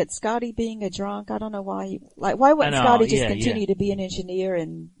but Scotty being a drunk, I don't know why why wouldn't Scotty just continue to be an engineer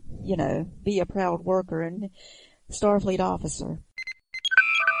and, be a proud worker and Starfleet officer?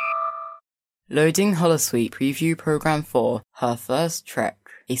 Loading Holosuite Preview Program 4, Her First Trek,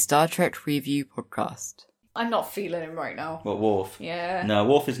 a Star Trek review podcast. I'm not feeling him right now. What, Worf? Yeah. No,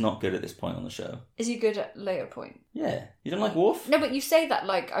 Worf is not good at this point on the show. Is he good at later point? Yeah. You don't like Worf? No, but you say that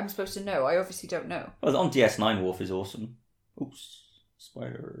like I'm supposed to know. I obviously don't know. Well, on DS9, Worf is awesome. Oops.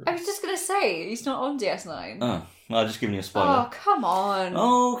 Spoiler. I was just going to say, he's not on DS9. Oh, well, I've just given you a spoiler. Oh, come on.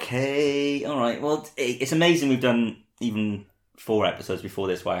 Okay. All right. Well, it's amazing we've done even 4 episodes before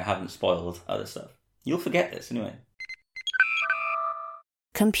this where I haven't spoiled other stuff. You'll forget this anyway.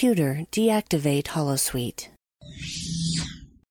 Computer, deactivate Holosuite.